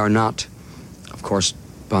 We are not, of course,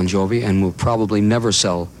 Bon Jovi, and we'll probably never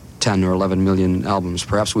sell 10 or 11 million albums.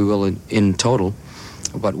 Perhaps we will in total,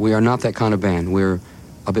 but we are not that kind of band. We're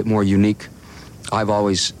a bit more unique. I've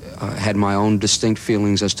always had my own distinct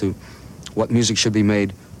feelings as to what music should be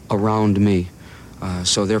made around me.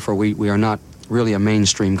 So therefore, we are not really a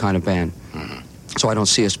mainstream kind of band. So I don't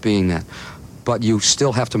see us being that. But you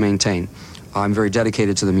still have to maintain. I'm very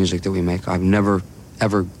dedicated to the music that we make. I've never,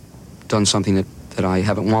 ever done something that I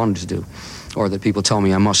haven't wanted to do, or that people tell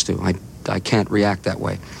me I must do. I can't react that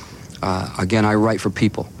way. Again, I write for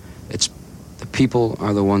people. The people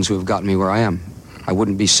are the ones who have gotten me where I am. I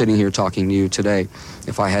wouldn't be sitting here talking to you today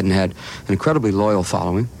if I hadn't had an incredibly loyal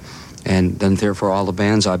following, and then therefore all the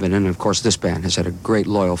bands I've been in, and of course this band has had a great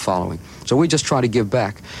loyal following. So we just try to give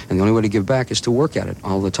back, and the only way to give back is to work at it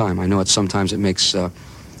all the time. I know sometimes it makes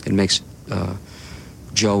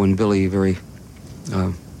Joe and Billy very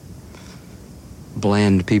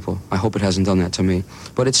bland people. I hope it hasn't done that to me.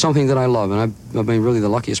 But it's something that I love, and I've been really the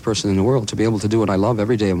luckiest person in the world to be able to do what I love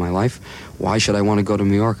every day of my life. Why should I want to go to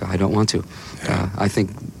Mallorca? I don't want to. I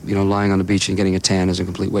think, lying on the beach and getting a tan is a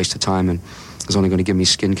complete waste of time, and is only going to give me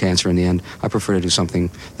skin cancer in the end. I prefer to do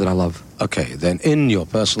something that I love. Okay, then in your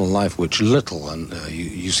personal life, which little and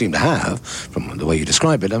you seem to have, from the way you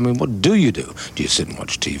describe it, I mean, what do you do? Do you sit and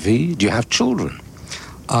watch TV? Do you have children?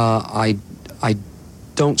 I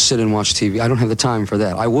don't sit and watch TV. I don't have the time for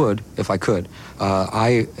that. I would, if I could.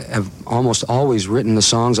 I have almost always written the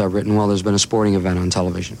songs I've written while there's been a sporting event on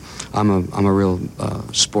television. I'm a real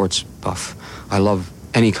sports buff. I love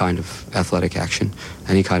any kind of athletic action,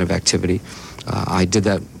 any kind of activity. I did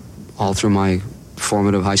that all through my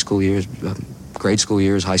formative high school years, grade school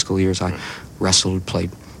years, high school years. I wrestled,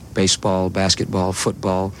 played baseball, basketball,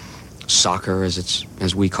 football, soccer,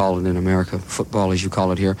 as we call it in America, football as you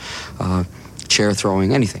call it here. chair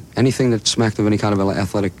throwing, anything that smacked of any kind of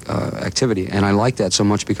athletic activity. And I like that so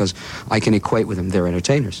much because I can equate with them. They're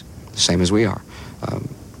entertainers, the same as we are.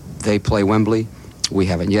 They play Wembley. We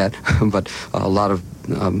haven't yet, but a lot of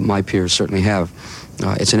my peers certainly have.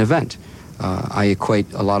 It's an event. I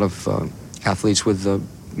equate a lot of athletes with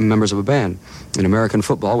members of a band. In American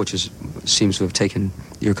football, which seems to have taken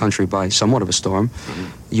your country by somewhat of a storm,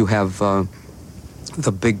 you have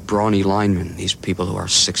the big brawny linemen, these people who are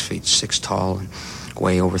 6 feet 6 tall and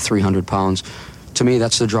weigh over 300 pounds. To me,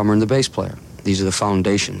 that's the drummer and the bass player. These are the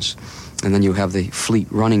foundations. And then you have the fleet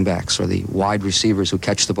running backs or the wide receivers who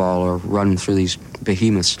catch the ball or run through these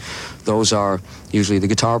behemoths. Those are usually the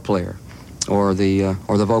guitar player or the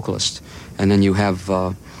vocalist. And then you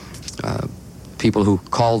have people who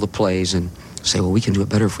call the plays and say, well, we can do it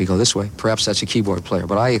better if we go this way. Perhaps that's a keyboard player.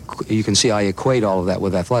 But you can see I equate all of that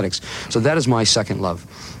with athletics. So that is my second love.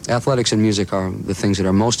 Athletics and music are the things that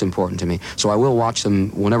are most important to me. So I will watch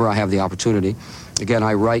them whenever I have the opportunity. Again,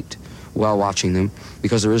 I write while watching them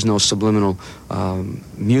because there is no subliminal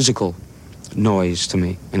musical noise to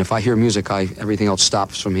me. And if I hear music, everything else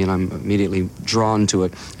stops for me and I'm immediately drawn to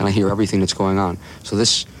it and I hear everything that's going on. So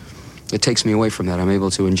it takes me away from that. I'm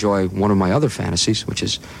able to enjoy one of my other fantasies, which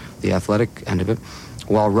is the athletic end of it,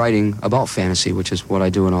 while writing about fantasy, which is what I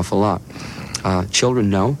do an awful lot. Children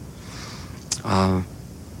know.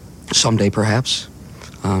 Someday, perhaps.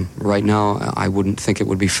 Right now, I wouldn't think it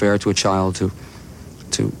would be fair to a child to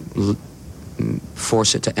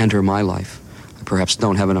force it to enter my life. I perhaps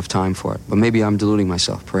don't have enough time for it. But maybe I'm deluding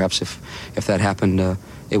myself. Perhaps if that happened,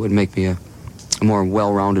 it would make me a more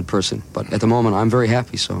well-rounded person. But at the moment, I'm very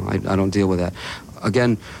happy, so I don't deal with that.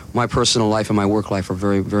 Again, my personal life and my work life are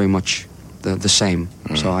very, very much the same.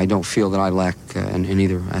 So I don't feel that I lack in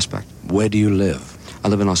either aspect. Where do you live? I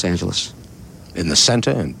live in Los Angeles. In the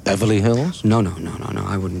center, in Beverly Hills? No,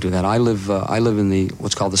 I wouldn't do that. I live in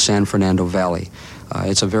what's called the San Fernando Valley.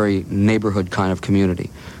 It's a very neighborhood kind of community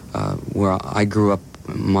where I grew up.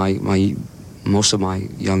 Most of my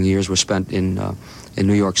young years were spent in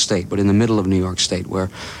New York State, but in the middle of New York State, where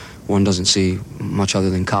one doesn't see much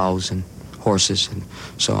other than cows and horses, and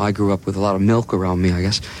so I grew up with a lot of milk around me, I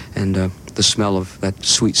guess, and the smell of that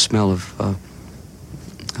sweet smell of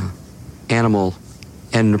animal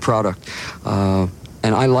end product,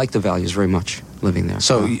 and I like the values very much living there.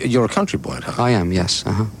 So you're a country boy at heart? I am, yes.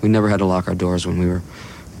 We never had to lock our doors when we were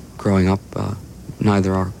growing up,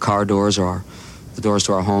 neither our car doors or the doors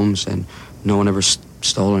to our homes, and no one ever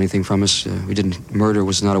stole anything from us. Murder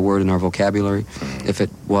was not a word in our vocabulary. If it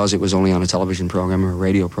was only on a television program or a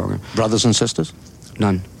radio program. Brothers and sisters?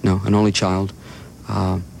 None, no, an only child.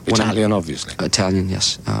 Italian, obviously. Italian,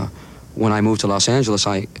 yes. When I moved to Los Angeles,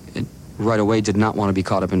 I right away did not want to be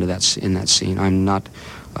caught up in that scene. I'm not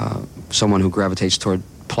someone who gravitates toward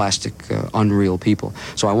plastic, unreal people.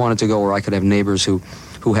 So I wanted to go where I could have neighbors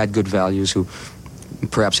who had good values, who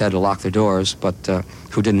perhaps had to lock their doors, but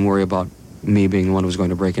who didn't worry about me being the one who was going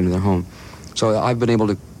to break into their home. So I've been able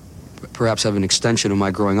to perhaps have an extension of my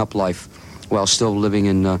growing up life while still living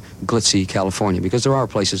in glitzy California, because there are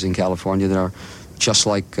places in California that are just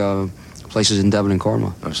like places in Devon and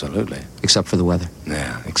Cornwall. Absolutely. Except for the weather.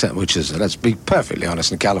 Yeah, let's be perfectly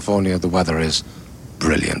honest, in California the weather is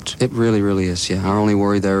brilliant. It really, really is, yeah. Our only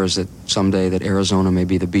worry there is that someday that Arizona may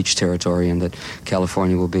be the beach territory and that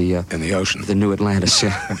California will be... in the ocean. The new Atlantis,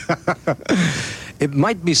 yeah. It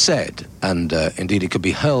might be said, and indeed it could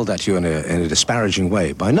be hurled at you in a disparaging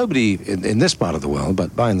way, by nobody in this part of the world,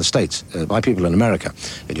 but in the States, by people in America,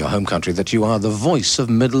 in your home country, that you are the voice of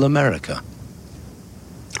Middle America.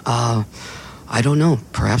 I don't know.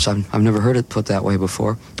 Perhaps I've never heard it put that way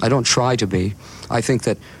before. I don't try to be. I think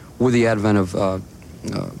that with the advent of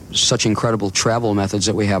such incredible travel methods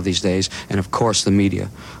that we have these days, and of course the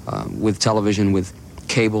media, with television, with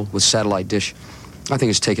cable, with satellite dish, I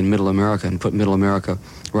think it's taken Middle America and put Middle America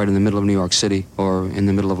right in the middle of New York City, or in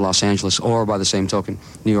the middle of Los Angeles, or by the same token,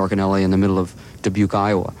 New York and LA in the middle of Dubuque,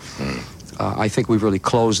 Iowa. I think we've really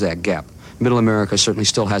closed that gap. Middle America certainly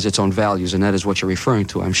still has its own values, and that is what you're referring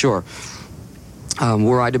to, I'm sure.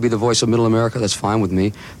 Were I to be the voice of Middle America, that's fine with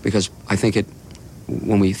me, because I think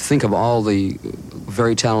when we think of all the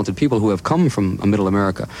very talented people who have come from Middle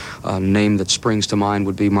America, a name that springs to mind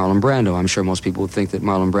would be Marlon Brando. I'm sure most people would think that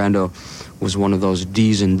Marlon Brando was one of those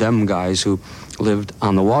D's and them guys who lived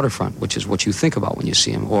on the waterfront, which is what you think about when you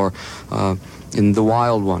see him, or in The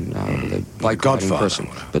Wild One, the bike riding person.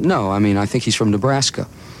 But no, I mean, I think he's from Nebraska.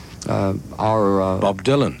 Bob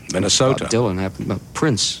Dylan, Minnesota. Bob Dylan,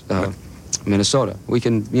 Prince, Minnesota. We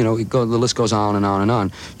can, the list goes on and on and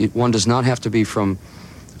on. One does not have to be from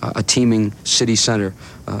a teeming city center,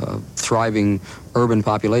 thriving urban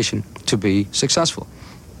population to be successful.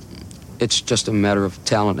 It's just a matter of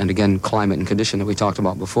talent and, again, climate and condition that we talked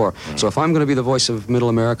about before. So if I'm going to be the voice of Middle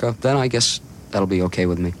America, then I guess that'll be okay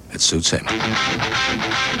with me. It suits him.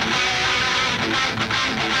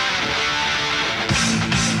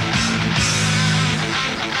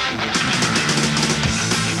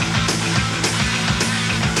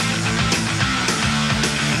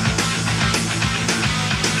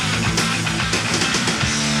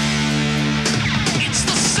 It's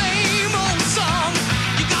the same old song.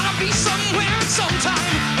 You gotta be somewhere at some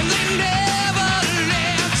time, and they never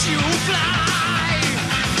let you fly.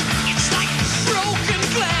 It's like broken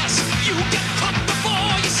glass. You get cut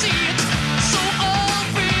before you see it. So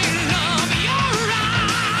open up your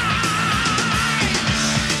eyes.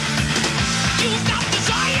 You've got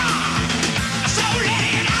desire, so let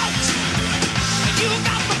it out. You've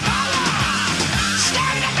got the power.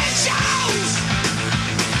 Stand up and shout.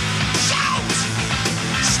 Shout!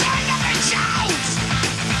 Stand up and shout!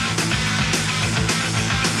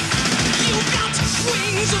 You've got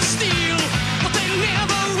wings of steel, but they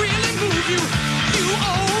never really move you. You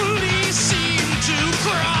only seem to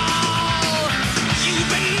crawl. You've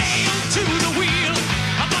been nailed to the wheel,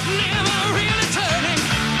 but never really turning.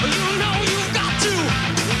 You know you've got to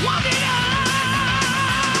want it all.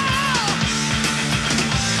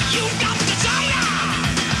 You've got desire,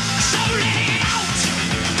 so let it out.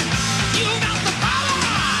 You got the power.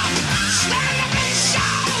 Stand up and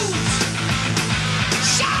shout.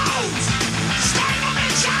 Shout. Stand up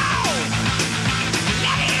and shout.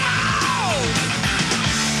 Let it out.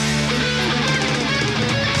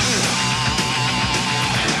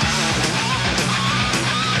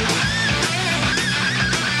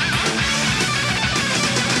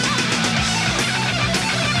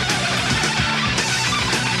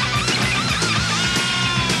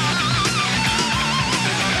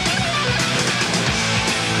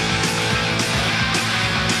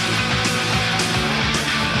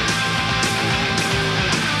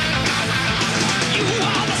 You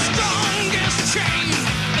are the strongest chain,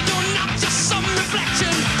 and you're not just some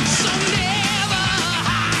reflection. So never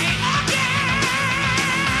hide again.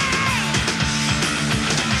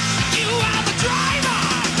 You are the driver.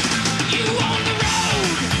 You own the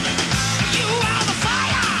road. You are the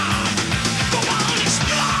fire. Go on,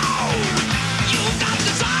 explode. You got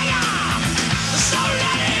desire, so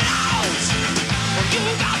let it out. You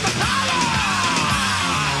got the power.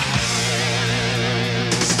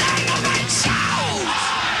 Stand up and shout.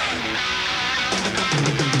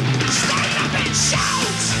 Stand up and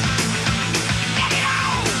shout. Let it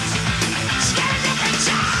out. Stand up and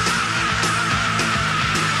shout.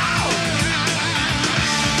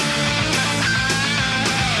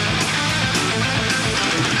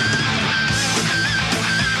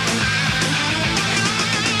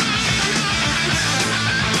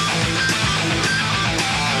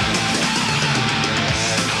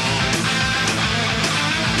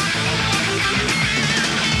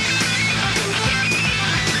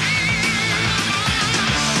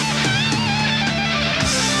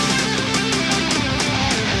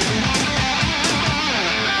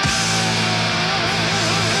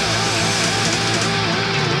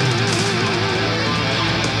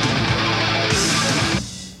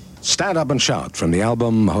 Stand Up and Shout from the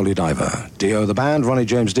album Holy Diver. Dio the band, Ronnie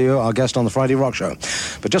James Dio, our guest on the Friday Rock Show.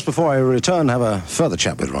 But just before I return, have a further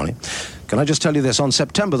chat with Ronnie. Can I just tell you this? On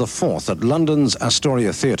September the 4th at London's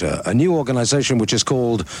Astoria Theatre, a new organisation which is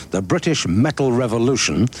called the British Metal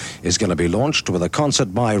Revolution is going to be launched with a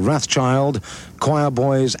concert by Wrathchild, Choir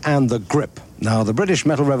Boys and The Grip. Now, the British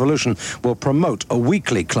Metal Revolution will promote a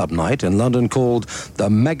weekly club night in London called the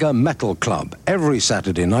Mega Metal Club every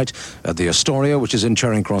Saturday night at the Astoria, which is in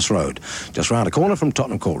Charing Cross Road, just round a corner from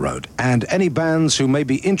Tottenham Court Road. And any bands who may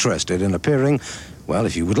be interested in appearing, well,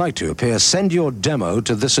 if you would like to appear, send your demo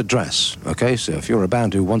to this address, okay? So if you're a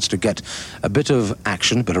band who wants to get a bit of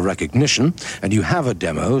action, a bit of recognition, and you have a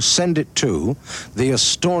demo, send it to the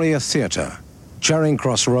Astoria Theatre, Charing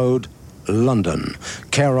Cross Road, London,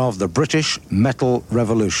 care of the British Metal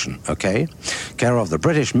Revolution, okay? Care of the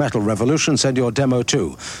British Metal Revolution, send your demo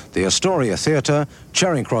to the Astoria Theatre,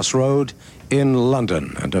 Charing Cross Road, in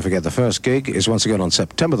London. And don't forget, the first gig is once again on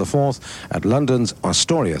September the 4th at London's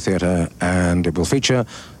Astoria Theatre, and it will feature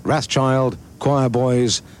Wrathchild, Choir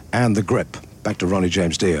Boys, and The Grip. Back to Ronnie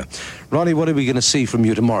James Dio. Ronnie, what are we going to see from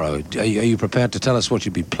you tomorrow? Are you prepared to tell us what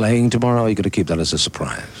you'll be playing tomorrow, or are you going to keep that as a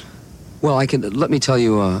surprise? Well, let me tell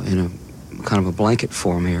you in a kind of a blanket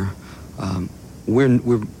form here.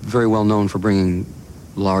 We're very well known for bringing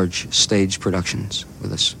large stage productions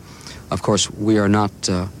with us. Of course, we are not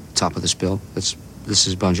top of this bill. This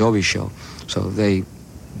is Bon Jovi's show, so they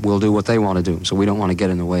we'll do what they want to do. So we don't want to get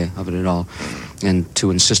in the way of it at all. And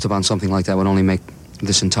to insist upon something like that would only make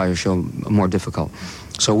this entire show more difficult.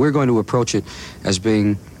 So we're going to approach it as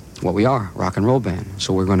being what we are, rock and roll band.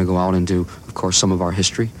 So we're going to go out and do, of course, some of our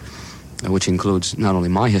history, which includes not only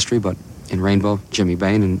my history, but in Rainbow, Jimmy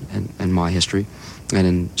Bain and my history, and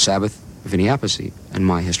in Sabbath, Vinny Appice and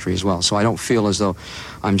my history as well. So I don't feel as though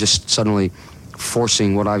I'm just suddenly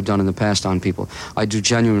forcing what I've done in the past on people. I do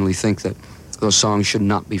genuinely think that those songs should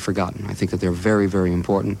not be forgotten. I think that they're very, very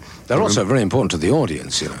important. They're also very important to the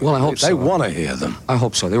audience, you know. Well, I hope so. They want to hear them. I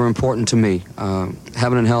hope so. They were important to me.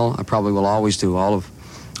 Heaven and Hell, I probably will always do all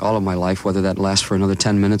of my life, whether that lasts for another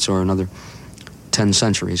 10 minutes or another 10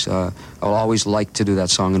 centuries. I'll always like to do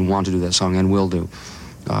that song and want to do that song and will do.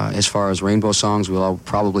 As far as Rainbow songs, we'll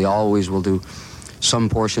probably always will do some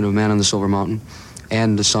portion of Man on the Silver Mountain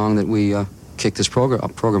and the song that we kicked this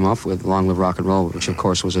program off with, Long Live Rock and Roll, which of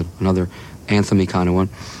course was another anthem-y kind of one.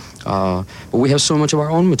 But we have so much of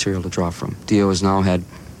our own material to draw from. Dio has now had,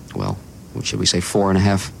 well, what should we say,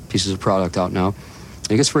 4.5 pieces of product out now.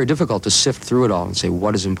 And it gets very difficult to sift through it all and say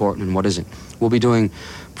what is important and what isn't. We'll be doing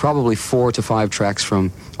probably 4 to 5 tracks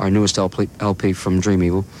from our newest LP from Dream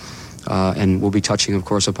Evil. And we'll be touching, of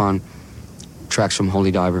course, upon tracks from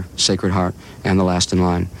Holy Diver, Sacred Heart, and The Last in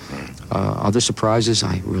Line. Other surprises,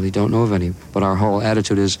 I really don't know of any. But our whole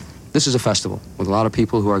attitude is, this is a festival with a lot of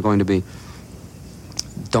people who are going to be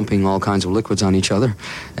dumping all kinds of liquids on each other.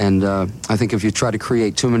 And I think if you try to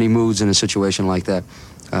create too many moods in a situation like that,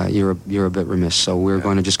 you're a bit remiss. So we're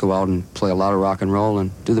going to just go out and play a lot of rock and roll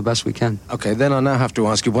and do the best we can. Okay, then I now have to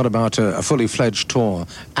ask you, what about a fully fledged tour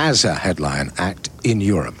as a headline act in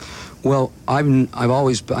Europe? Well, I've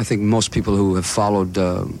always, I think most people who have followed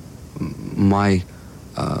my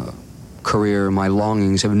career, my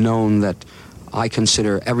longings, have known that I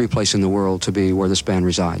consider every place in the world to be where this band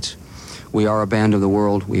resides. We are a band of the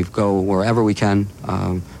world. We go wherever we can,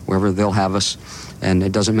 wherever they'll have us, and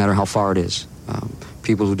it doesn't matter how far it is.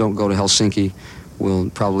 People who don't go to Helsinki will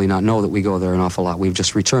probably not know that we go there an awful lot. We've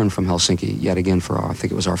just returned from Helsinki yet again for I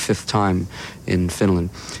think it was our 5th time in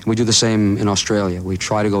Finland. We do the same in Australia. We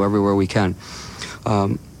try to go everywhere we can.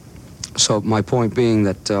 So my point being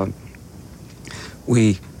that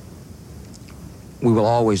we will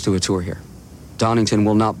always do a tour here. Donington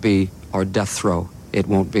will not be our death throw. It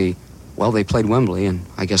won't be, well, they played Wembley, and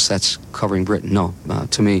I guess that's covering Britain. No,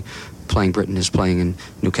 to me, playing Britain is playing in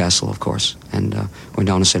Newcastle, of course, and going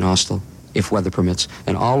down to St. Austell, if weather permits,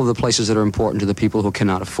 and all of the places that are important to the people who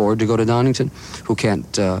cannot afford to go to Donington, who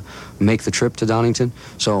can't make the trip to Donington.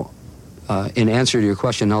 So in answer to your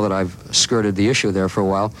question, now that I've skirted the issue there for a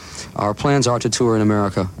while, our plans are to tour in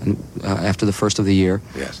America after the first of the year,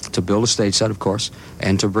 yes, to build a stage set, of course,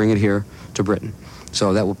 and to bring it here to Britain.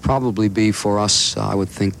 So that will probably be for us, I would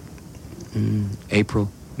think, April,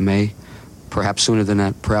 May, perhaps sooner than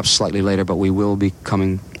that, perhaps slightly later, but we will be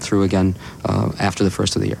coming through again after the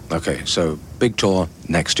first of the year. Okay, so big tour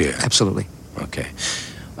next year. Absolutely. Okay.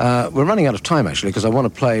 We're running out of time, actually, because I want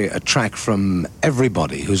to play a track from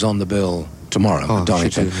everybody who's on the bill tomorrow at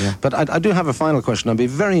Donington. Yeah. But I do have a final question. I'd be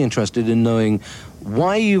very interested in knowing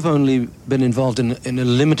why you've only been involved in a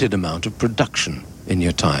limited amount of production in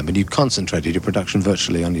your time, and you concentrated your production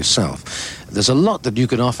virtually on yourself. There's a lot that you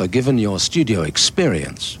can offer, given your studio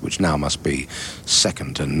experience, which now must be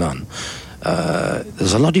second to none.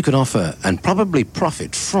 There's a lot you can offer and probably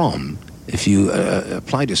profit from if you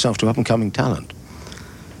applied yourself to up-and-coming talent.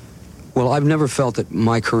 Well, I've never felt that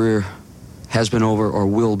my career has been over or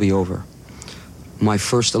will be over. My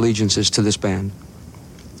first allegiance is to this band.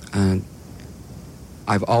 And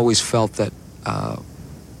I've always felt that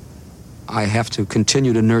I have to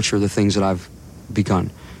continue to nurture the things that I've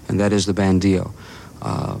begun, and that is the band Dio.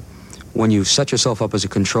 When you set yourself up as a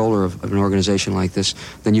controller of an organization like this,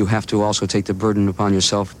 then you have to also take the burden upon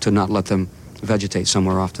yourself to not let them vegetate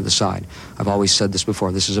somewhere off to the side. I've always said this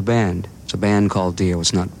before, this is a band. It's a band called Dio.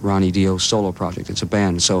 It's not Ronnie Dio's solo project. It's a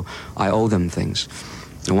band, so I owe them things.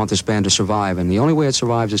 I want this band to survive, and the only way it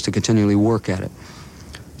survives is to continually work at it.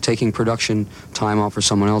 Taking production time off for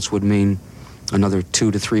someone else would mean another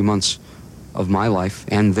 2 to 3 months of my life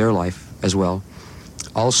and their life as well.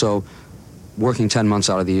 Also, working 10 months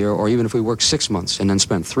out of the year, or even if we worked 6 months and then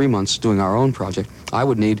spent 3 months doing our own project, I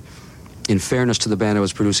would need, in fairness to the band I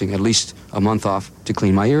was producing, at least a month off to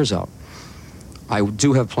clean my ears out. I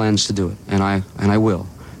do have plans to do it, and I will,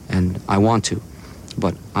 and I want to,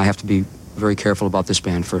 but I have to be very careful about this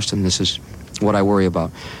band first, and this is what I worry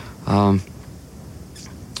about. I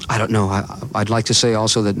don't know. I'd like to say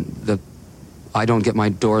also that I don't get my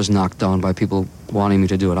doors knocked down by people wanting me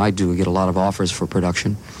to do it. I do get a lot of offers for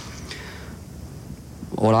production.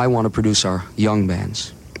 What I want to produce are young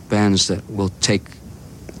bands, bands that will take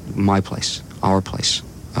my place, our place,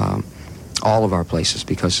 all of our places,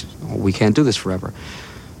 because we can't do this forever.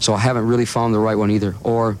 So I haven't really found the right one either,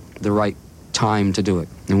 or the right time to do it.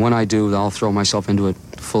 And when I do, I'll throw myself into it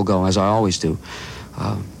full go, as I always do.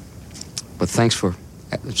 But thanks for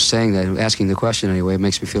saying that, asking the question anyway. It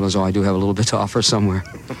makes me feel as though I do have a little bit to offer somewhere.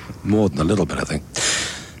 More than a little bit, I think.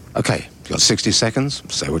 Okay, you've got 60 seconds.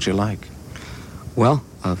 Say what you like. Well,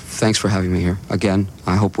 thanks for having me here. Again,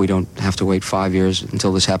 I hope we don't have to wait 5 years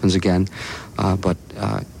until this happens again. But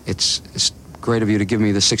it's great of you to give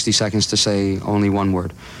me the 60 seconds to say only one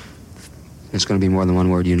word. It's going to be more than one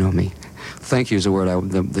word, you know me. Thank you is the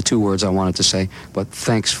word, the two words I wanted to say. But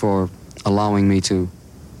thanks for allowing me to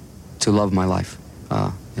love my life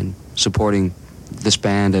and supporting this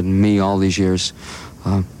band and me all these years.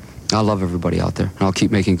 I love everybody out there, and I'll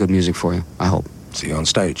keep making good music for you, I hope. See you on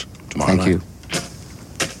stage tomorrow night. Thank you.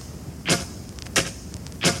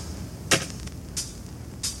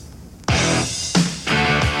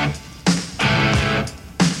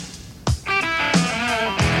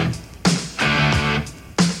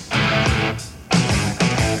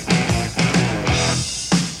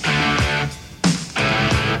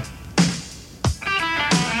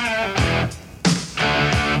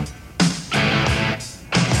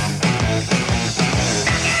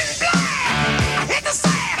 I hit the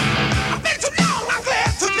sand. I've been too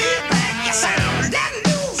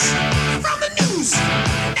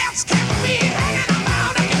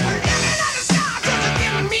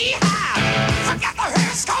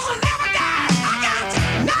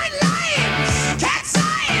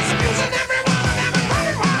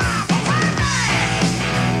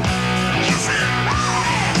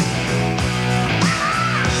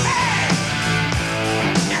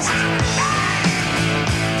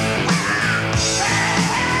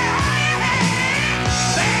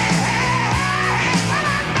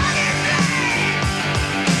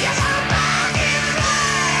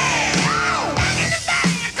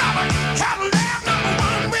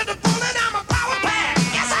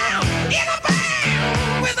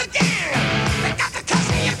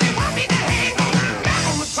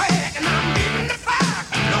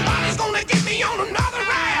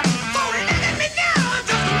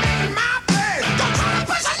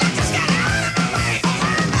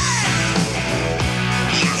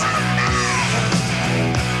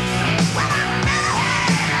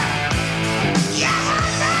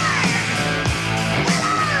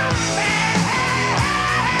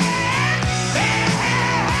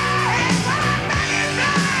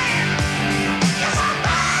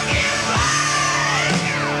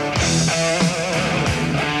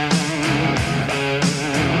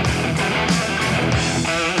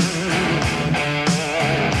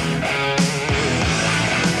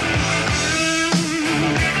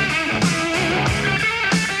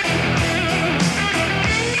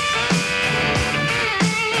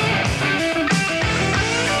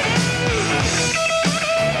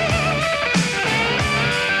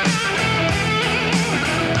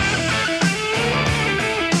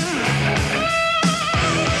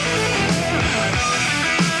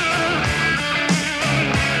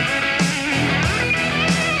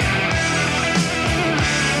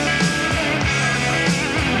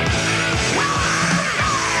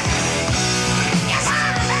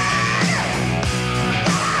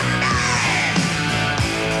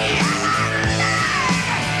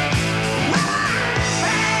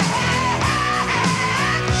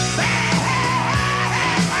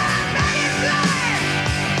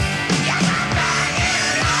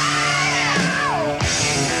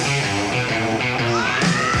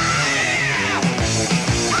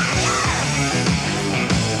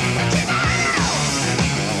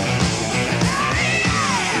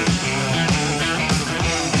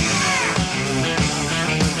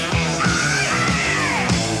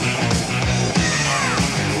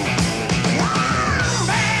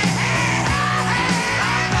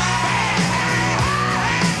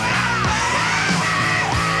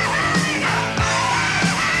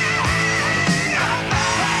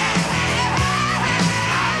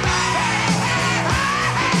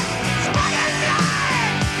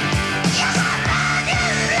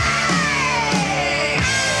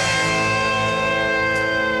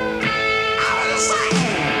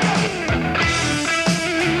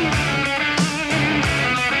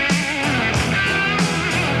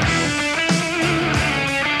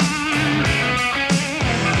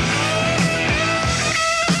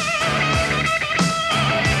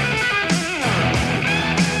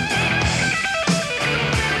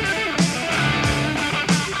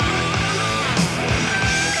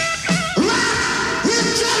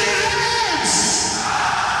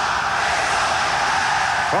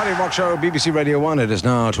Morning Rock Show, BBC Radio 1. It is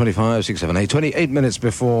now 28 minutes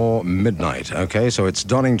before midnight. Okay, so it's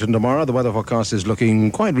Donington tomorrow. The weather forecast is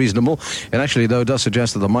looking quite reasonable. It actually, though, does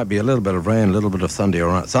suggest that there might be a little bit of rain, a little bit of thunder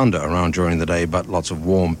around during the day, but lots of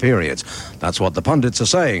warm periods. That's what the pundits are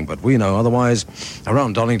saying, but we know otherwise.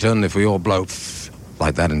 Around Donington, if we all blow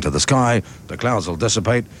like that into the sky, the clouds will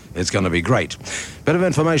dissipate. It's going to be great. Bit of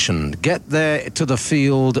information. Get there to the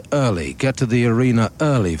field early. Get to the arena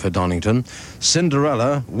early for Donington.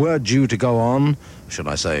 Cinderella was due to go on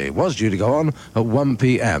at 1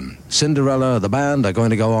 p.m. Cinderella, the band, are going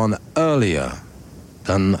to go on earlier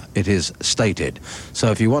than it is stated. So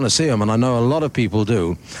if you want to see them, and I know a lot of people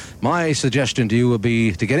do, my suggestion to you would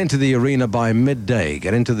be to get into the arena by midday.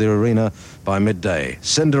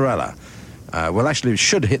 Cinderella.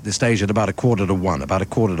 Should hit the stage at about a quarter to one,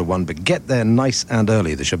 but get there nice and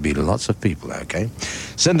early. There should be lots of people there, okay?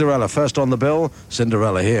 Cinderella first on the bill.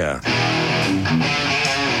 Cinderella here.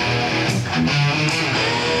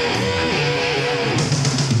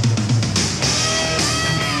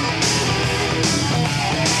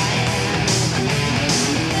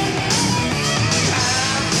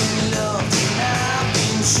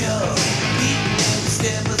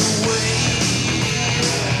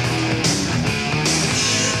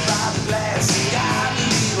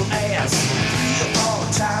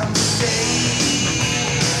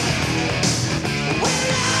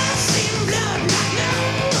 Well, I've seen blood like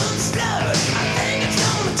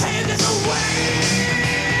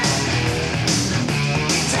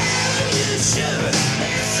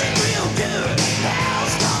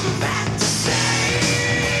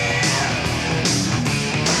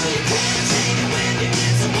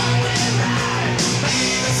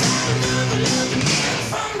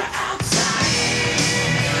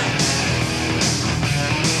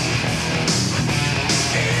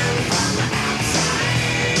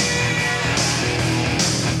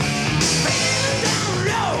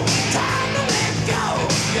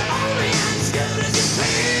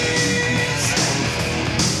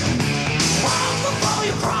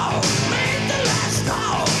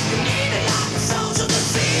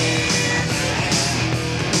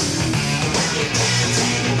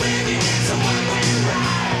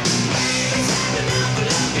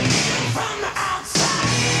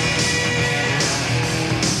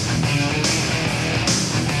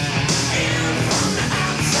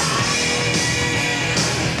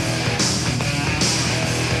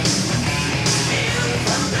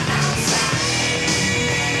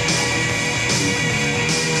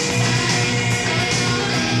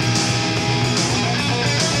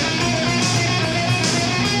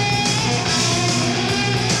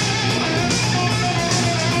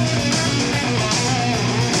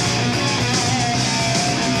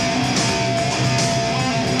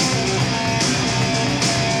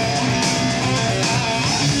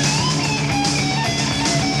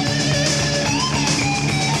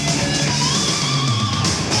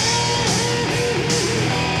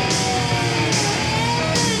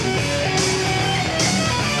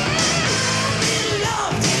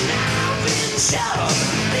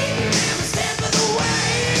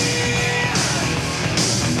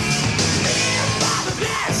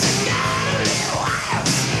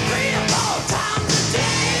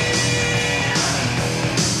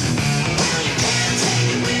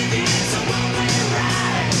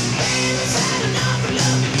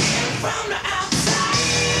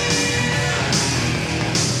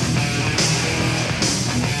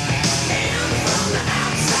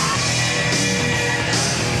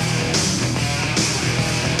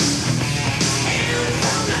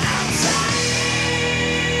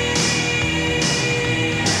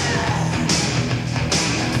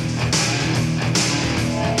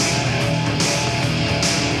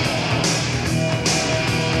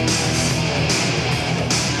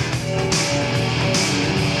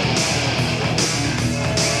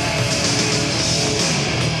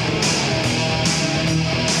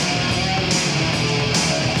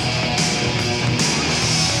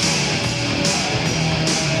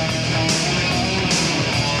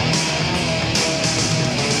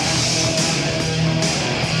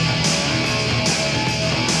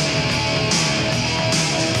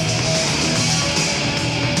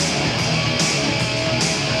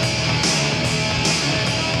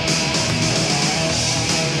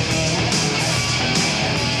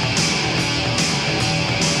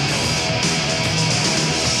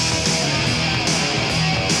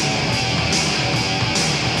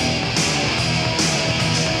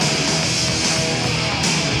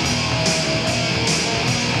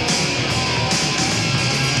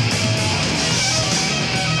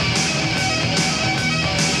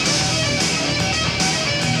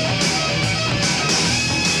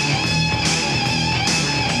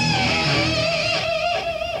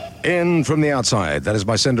In from the outside, that is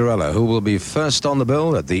by Cinderella, who will be first on the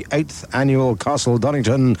bill at the 8th annual Castle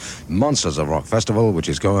Donington Monsters of Rock Festival, which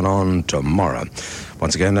is going on tomorrow.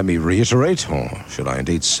 Once again, let me reiterate, or should I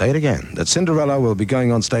indeed say it again, that Cinderella will be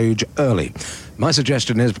going on stage early. My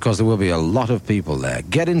suggestion is, because there will be a lot of people there,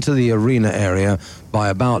 get into the arena area by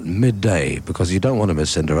about midday, because you don't want to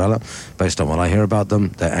miss Cinderella. Based on what I hear about them,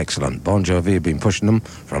 they're excellent. Bon Jovi have been pushing them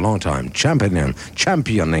for a long time, championing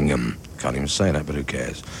them. Can't even say that, but who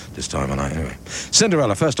cares? This time of night, anyway.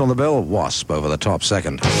 Cinderella first on the bill, Wasp over the top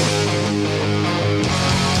second.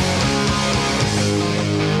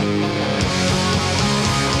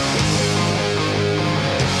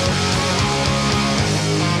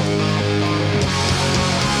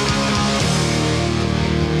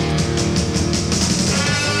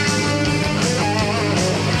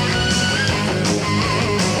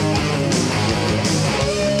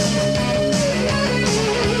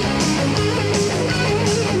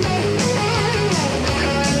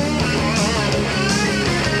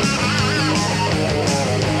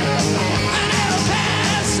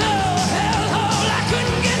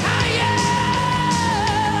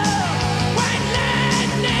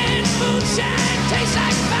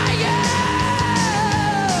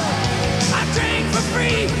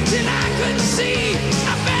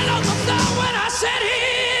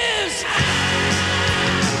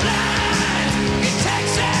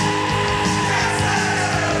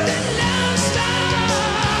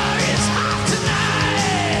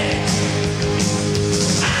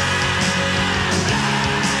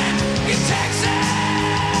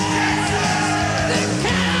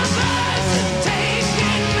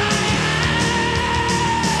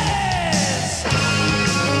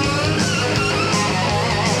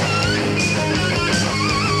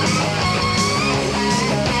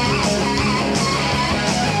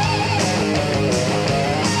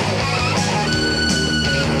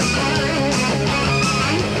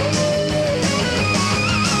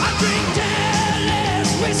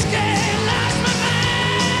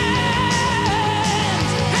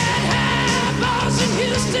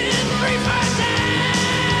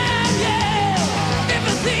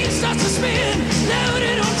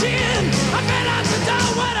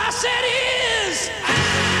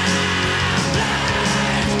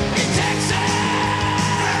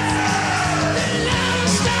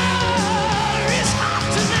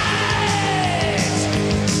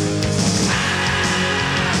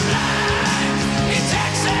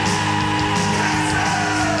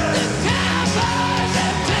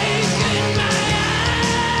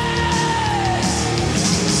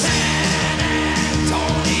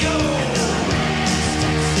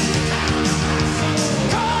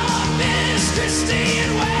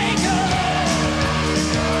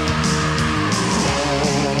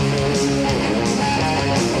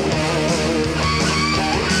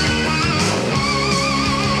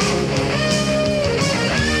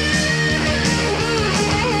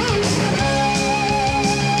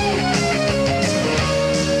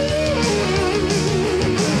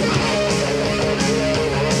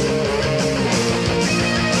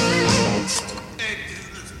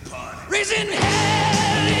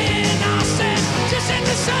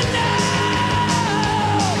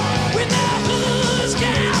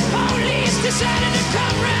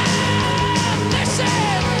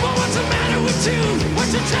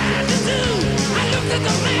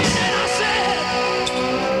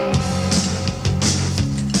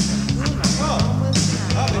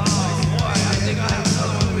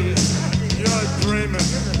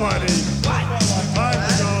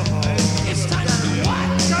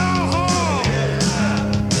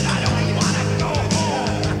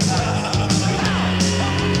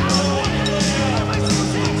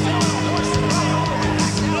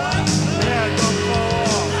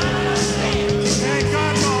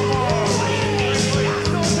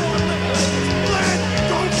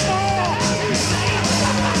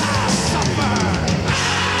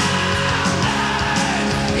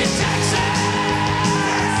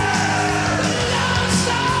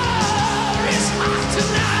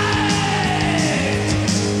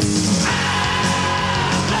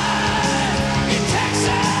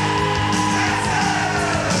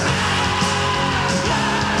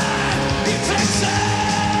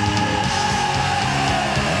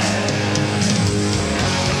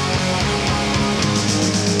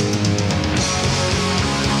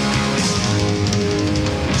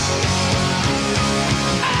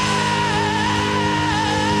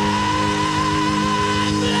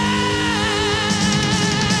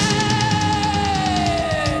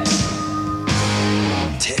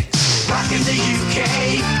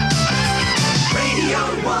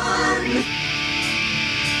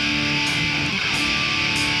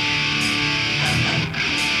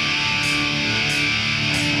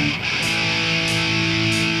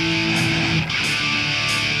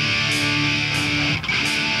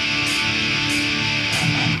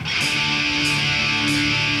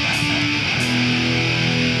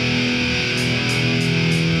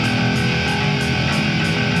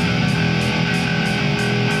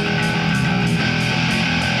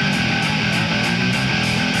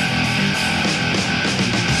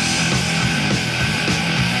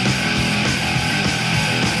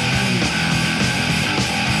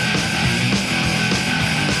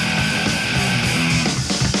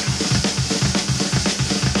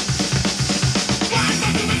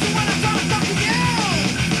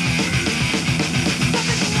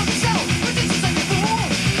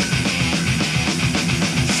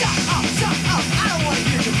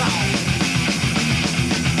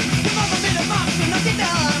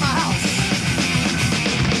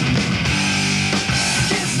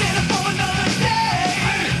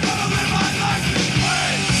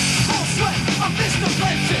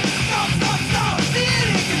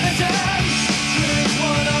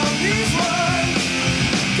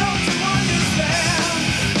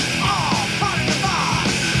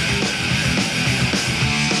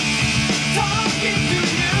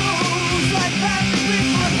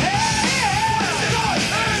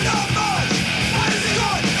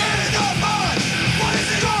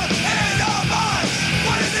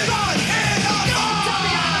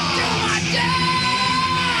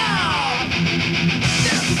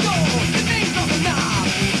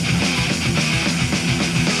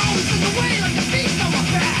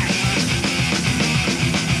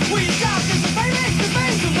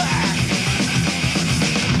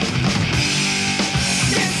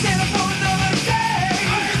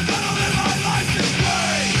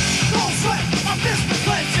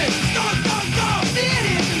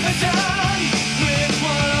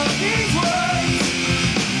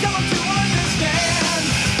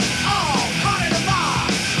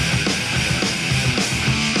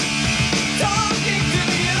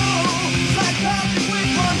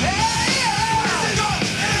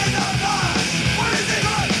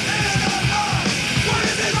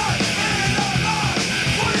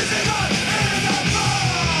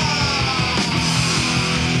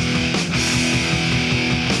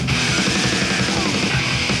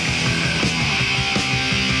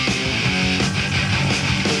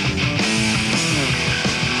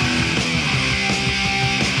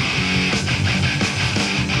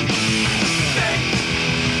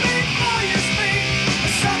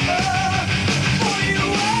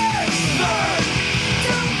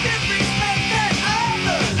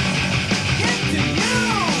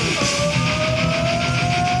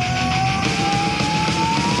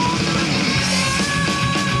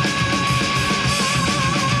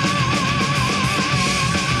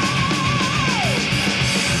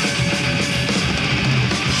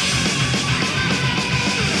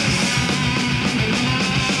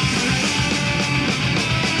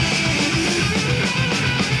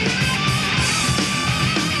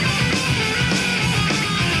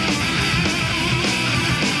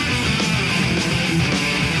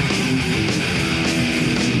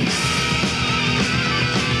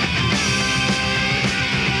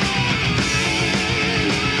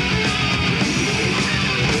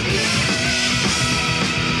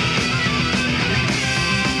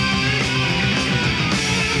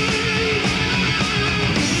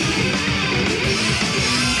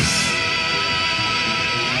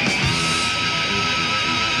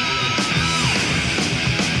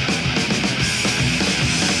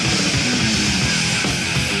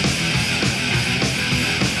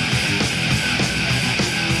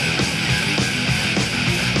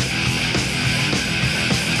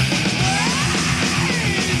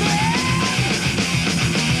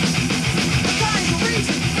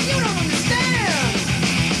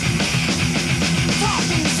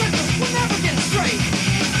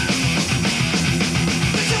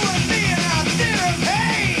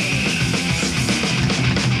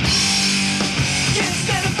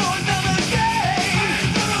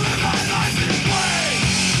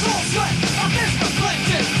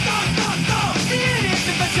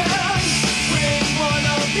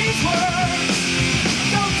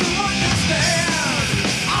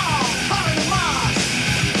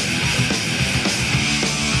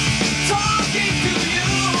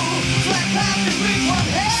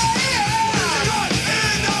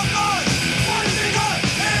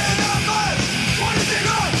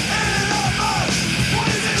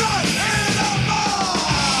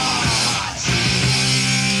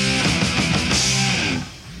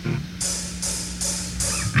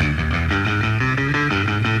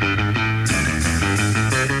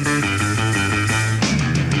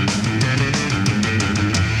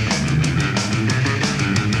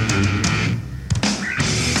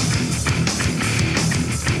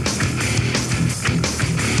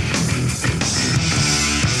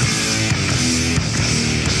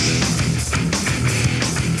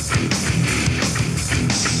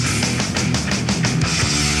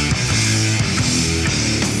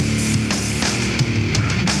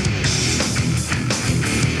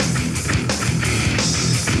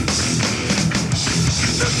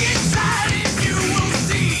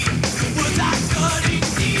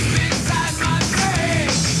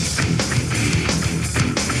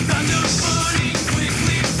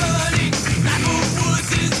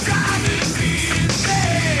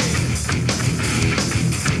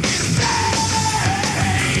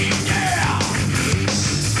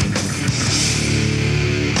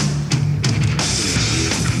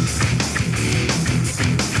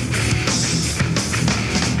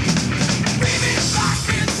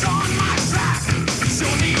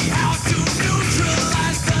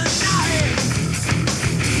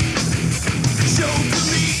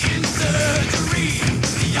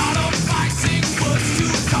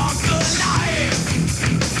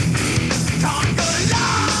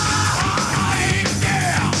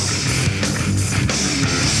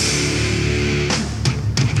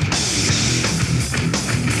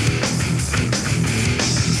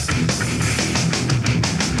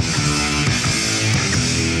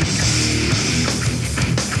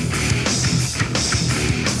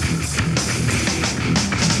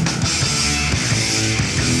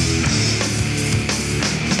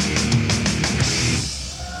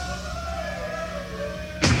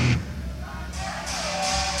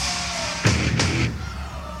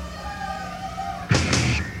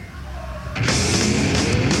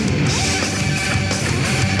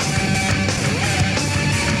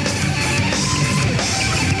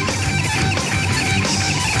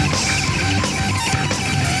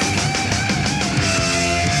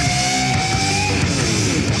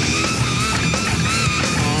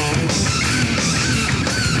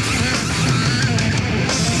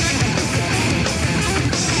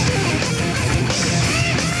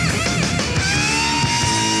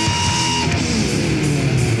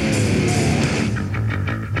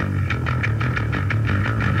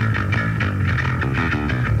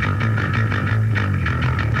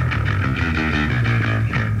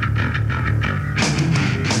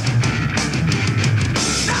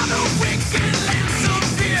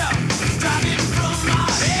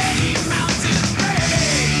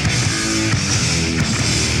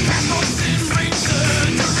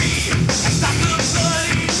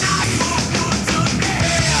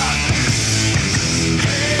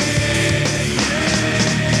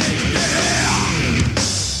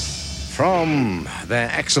 from their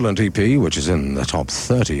excellent EP, which is in the top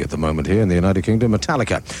 30 at the moment here in the United Kingdom,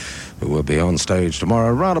 Metallica, who will be on stage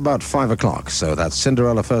tomorrow around about 5 o'clock. So that's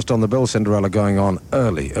Cinderella first on the bill. Cinderella going on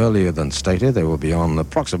earlier than stated. They will be on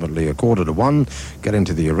approximately 1:45. Get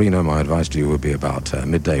into the arena. My advice to you would be about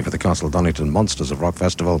midday for the Castle Donington Monsters of Rock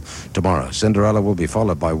Festival tomorrow. Cinderella will be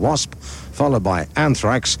followed by Wasp, followed by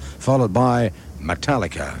Anthrax, followed by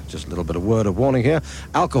Metallica. Just a little bit of word of warning here.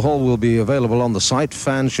 Alcohol will be available on the site.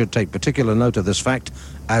 Fans should take particular note of this fact,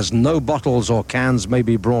 as no bottles or cans may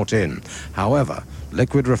be brought in. However,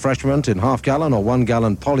 liquid refreshment in half-gallon or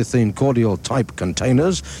 1-gallon polythene cordial type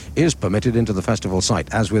containers is permitted into the festival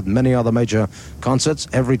site. As with many other major concerts,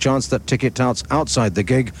 every chance that ticket touts outside the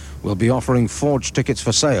gig will be offering forged tickets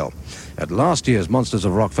for sale. At last year's Monsters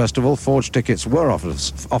of Rock Festival, forged tickets were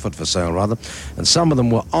offered for sale, and some of them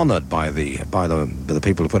were honoured by the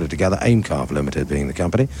people who put it together, Aimcarve Limited being the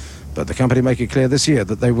company. But the company make it clear this year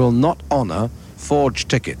that they will not honour forged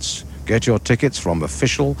tickets. Get your tickets from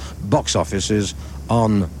official box offices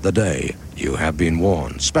on the day. You have been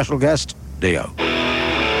warned. Special guest, Dio.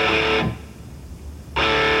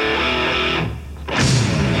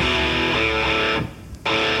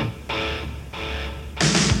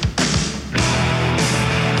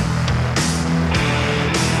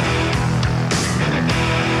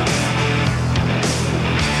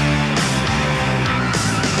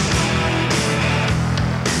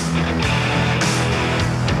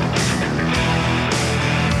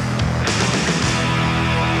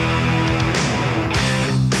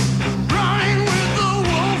 Rhyme with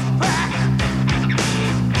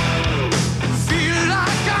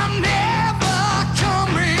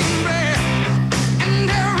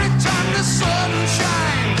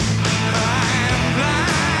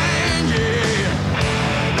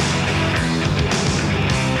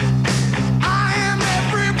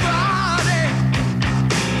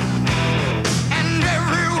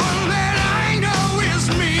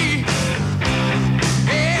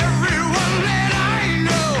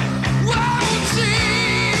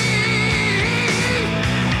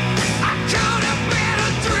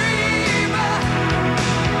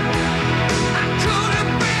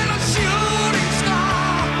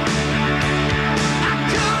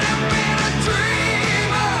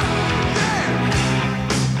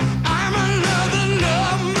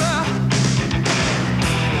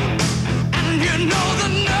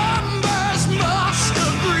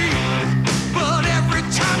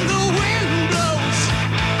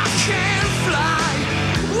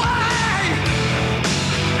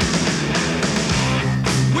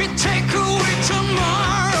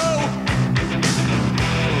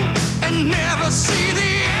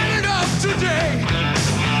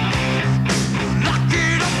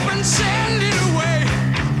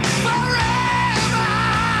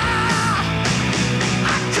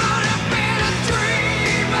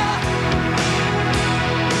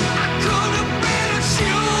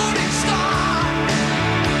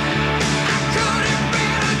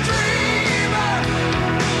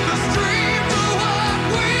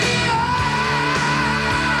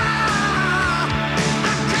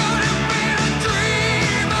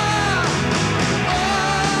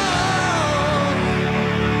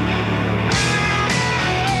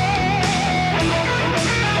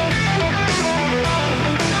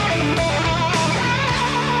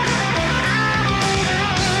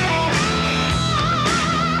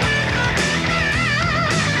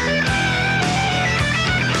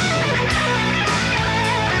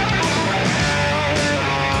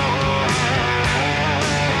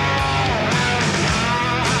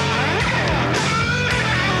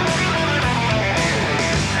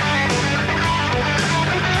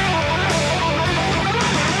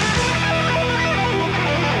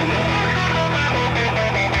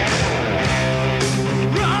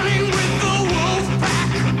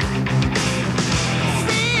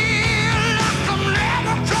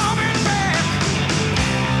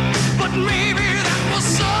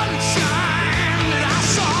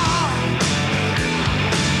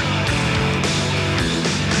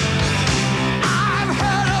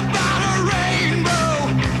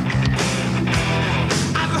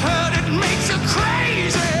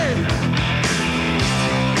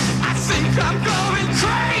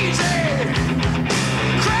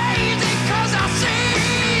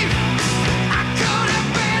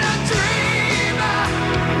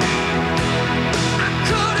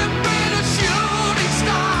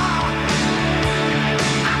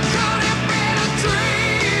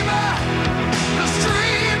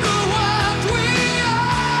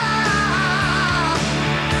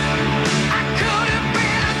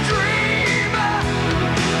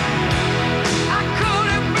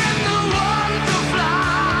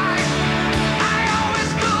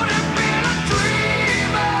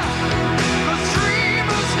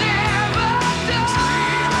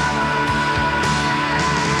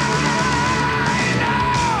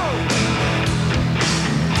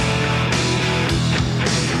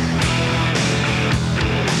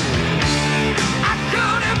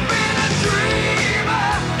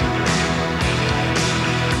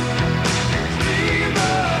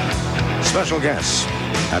special guests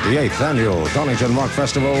at the 8th Annual Donington Rock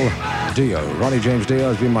Festival, Dio. Ronnie James Dio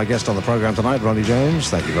has been my guest on the program tonight. Ronnie James,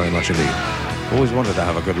 thank you very much indeed. Always wanted to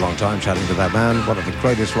have a good long time chatting to that man, one of the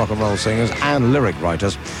greatest rock and roll singers and lyric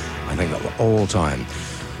writers, I think, of all time.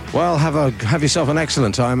 Well, have yourself an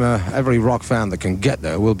excellent time. Every rock fan that can get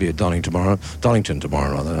there will be at Donington tomorrow.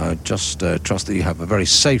 I just trust that you have a very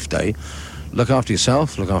safe day. Look after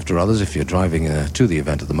yourself, look after others. If you're driving to the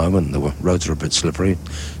event at the moment and the roads are a bit slippery,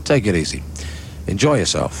 take it easy. Enjoy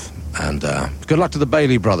yourself. And good luck to the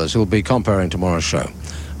Bailey brothers, who'll be comparing tomorrow's show.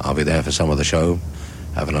 I'll be there for some of the show,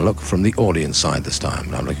 having a look from the audience side this time,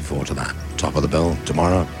 and I'm looking forward to that. Top of the bill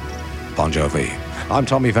tomorrow, Bon Jovi. I'm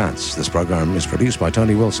Tommy Vance. This program is produced by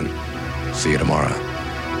Tony Wilson. See you tomorrow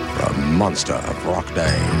for a monster of rock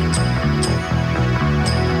day.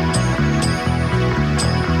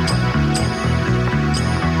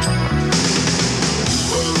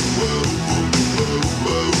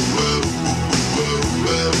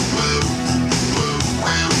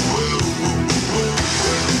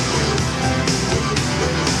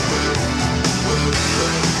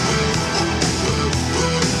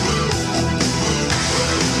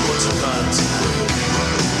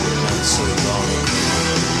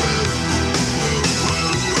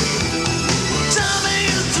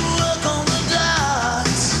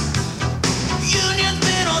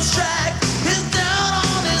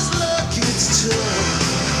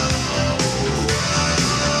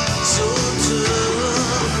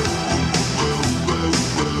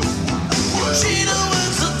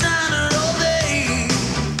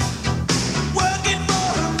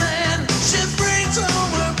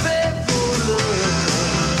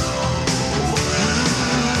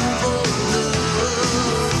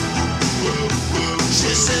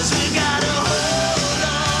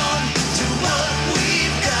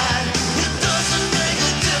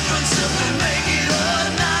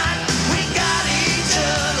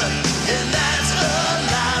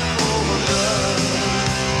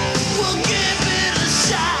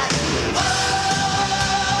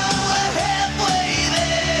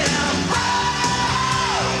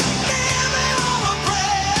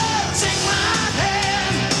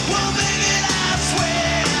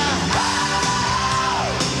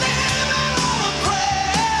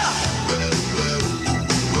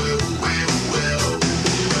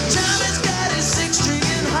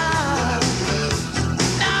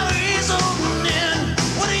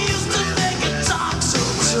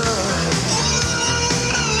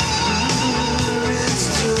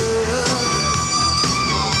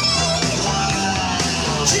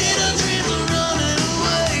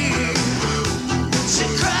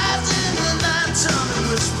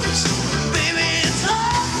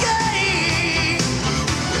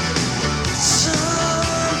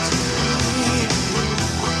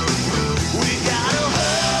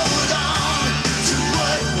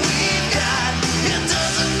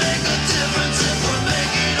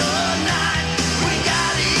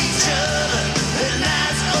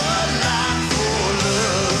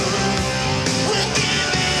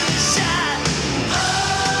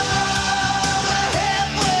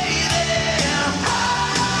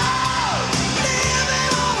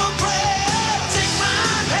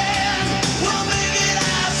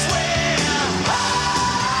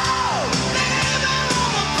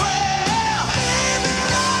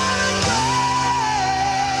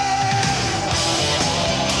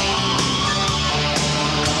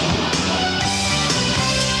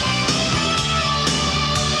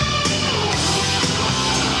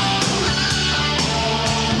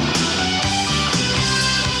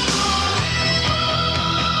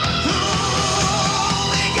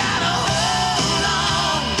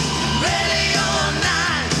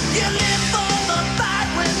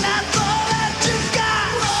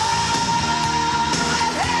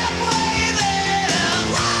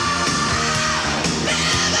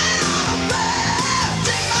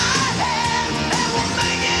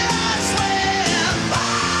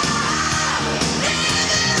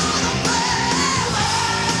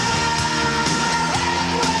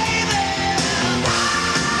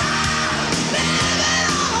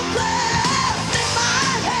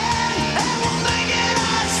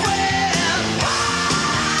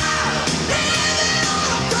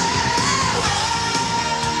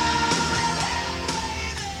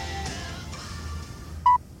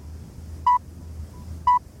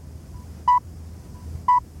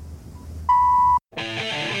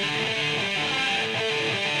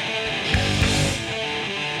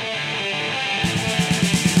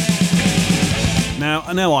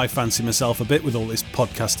 I know I fancy myself a bit with all this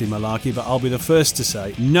podcasting malarkey, but I'll be the first to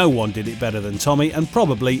say no one did it better than Tommy, and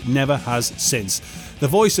probably never has since. The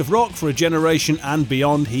voice of rock for a generation and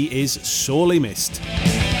beyond, he is sorely missed.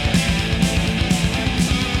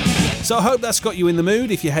 So I hope that's got you in the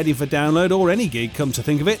mood if you're heading for download or any gig, come to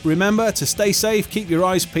think of it. Remember to stay safe, keep your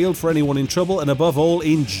eyes peeled for anyone in trouble, and above all,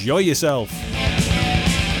 enjoy yourself.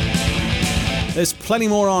 There's plenty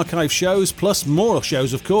more archive shows, plus more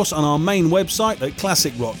shows, of course, on our main website at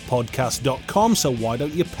classicrockpodcast.com, so why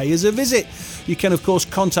don't you pay us a visit? You can, of course,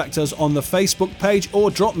 contact us on the Facebook page or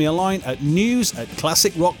drop me a line at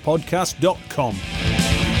news@classicrockpodcast.com.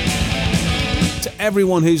 To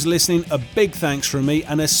everyone who's listening, a big thanks from me,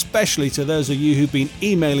 and especially to those of you who've been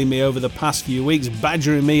emailing me over the past few weeks,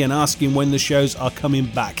 badgering me and asking when the shows are coming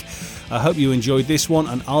back. I hope you enjoyed this one,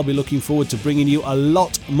 and I'll be looking forward to bringing you a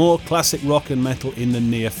lot more classic rock and metal in the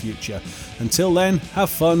near future. Until then, have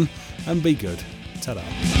fun and be good. Ta-da.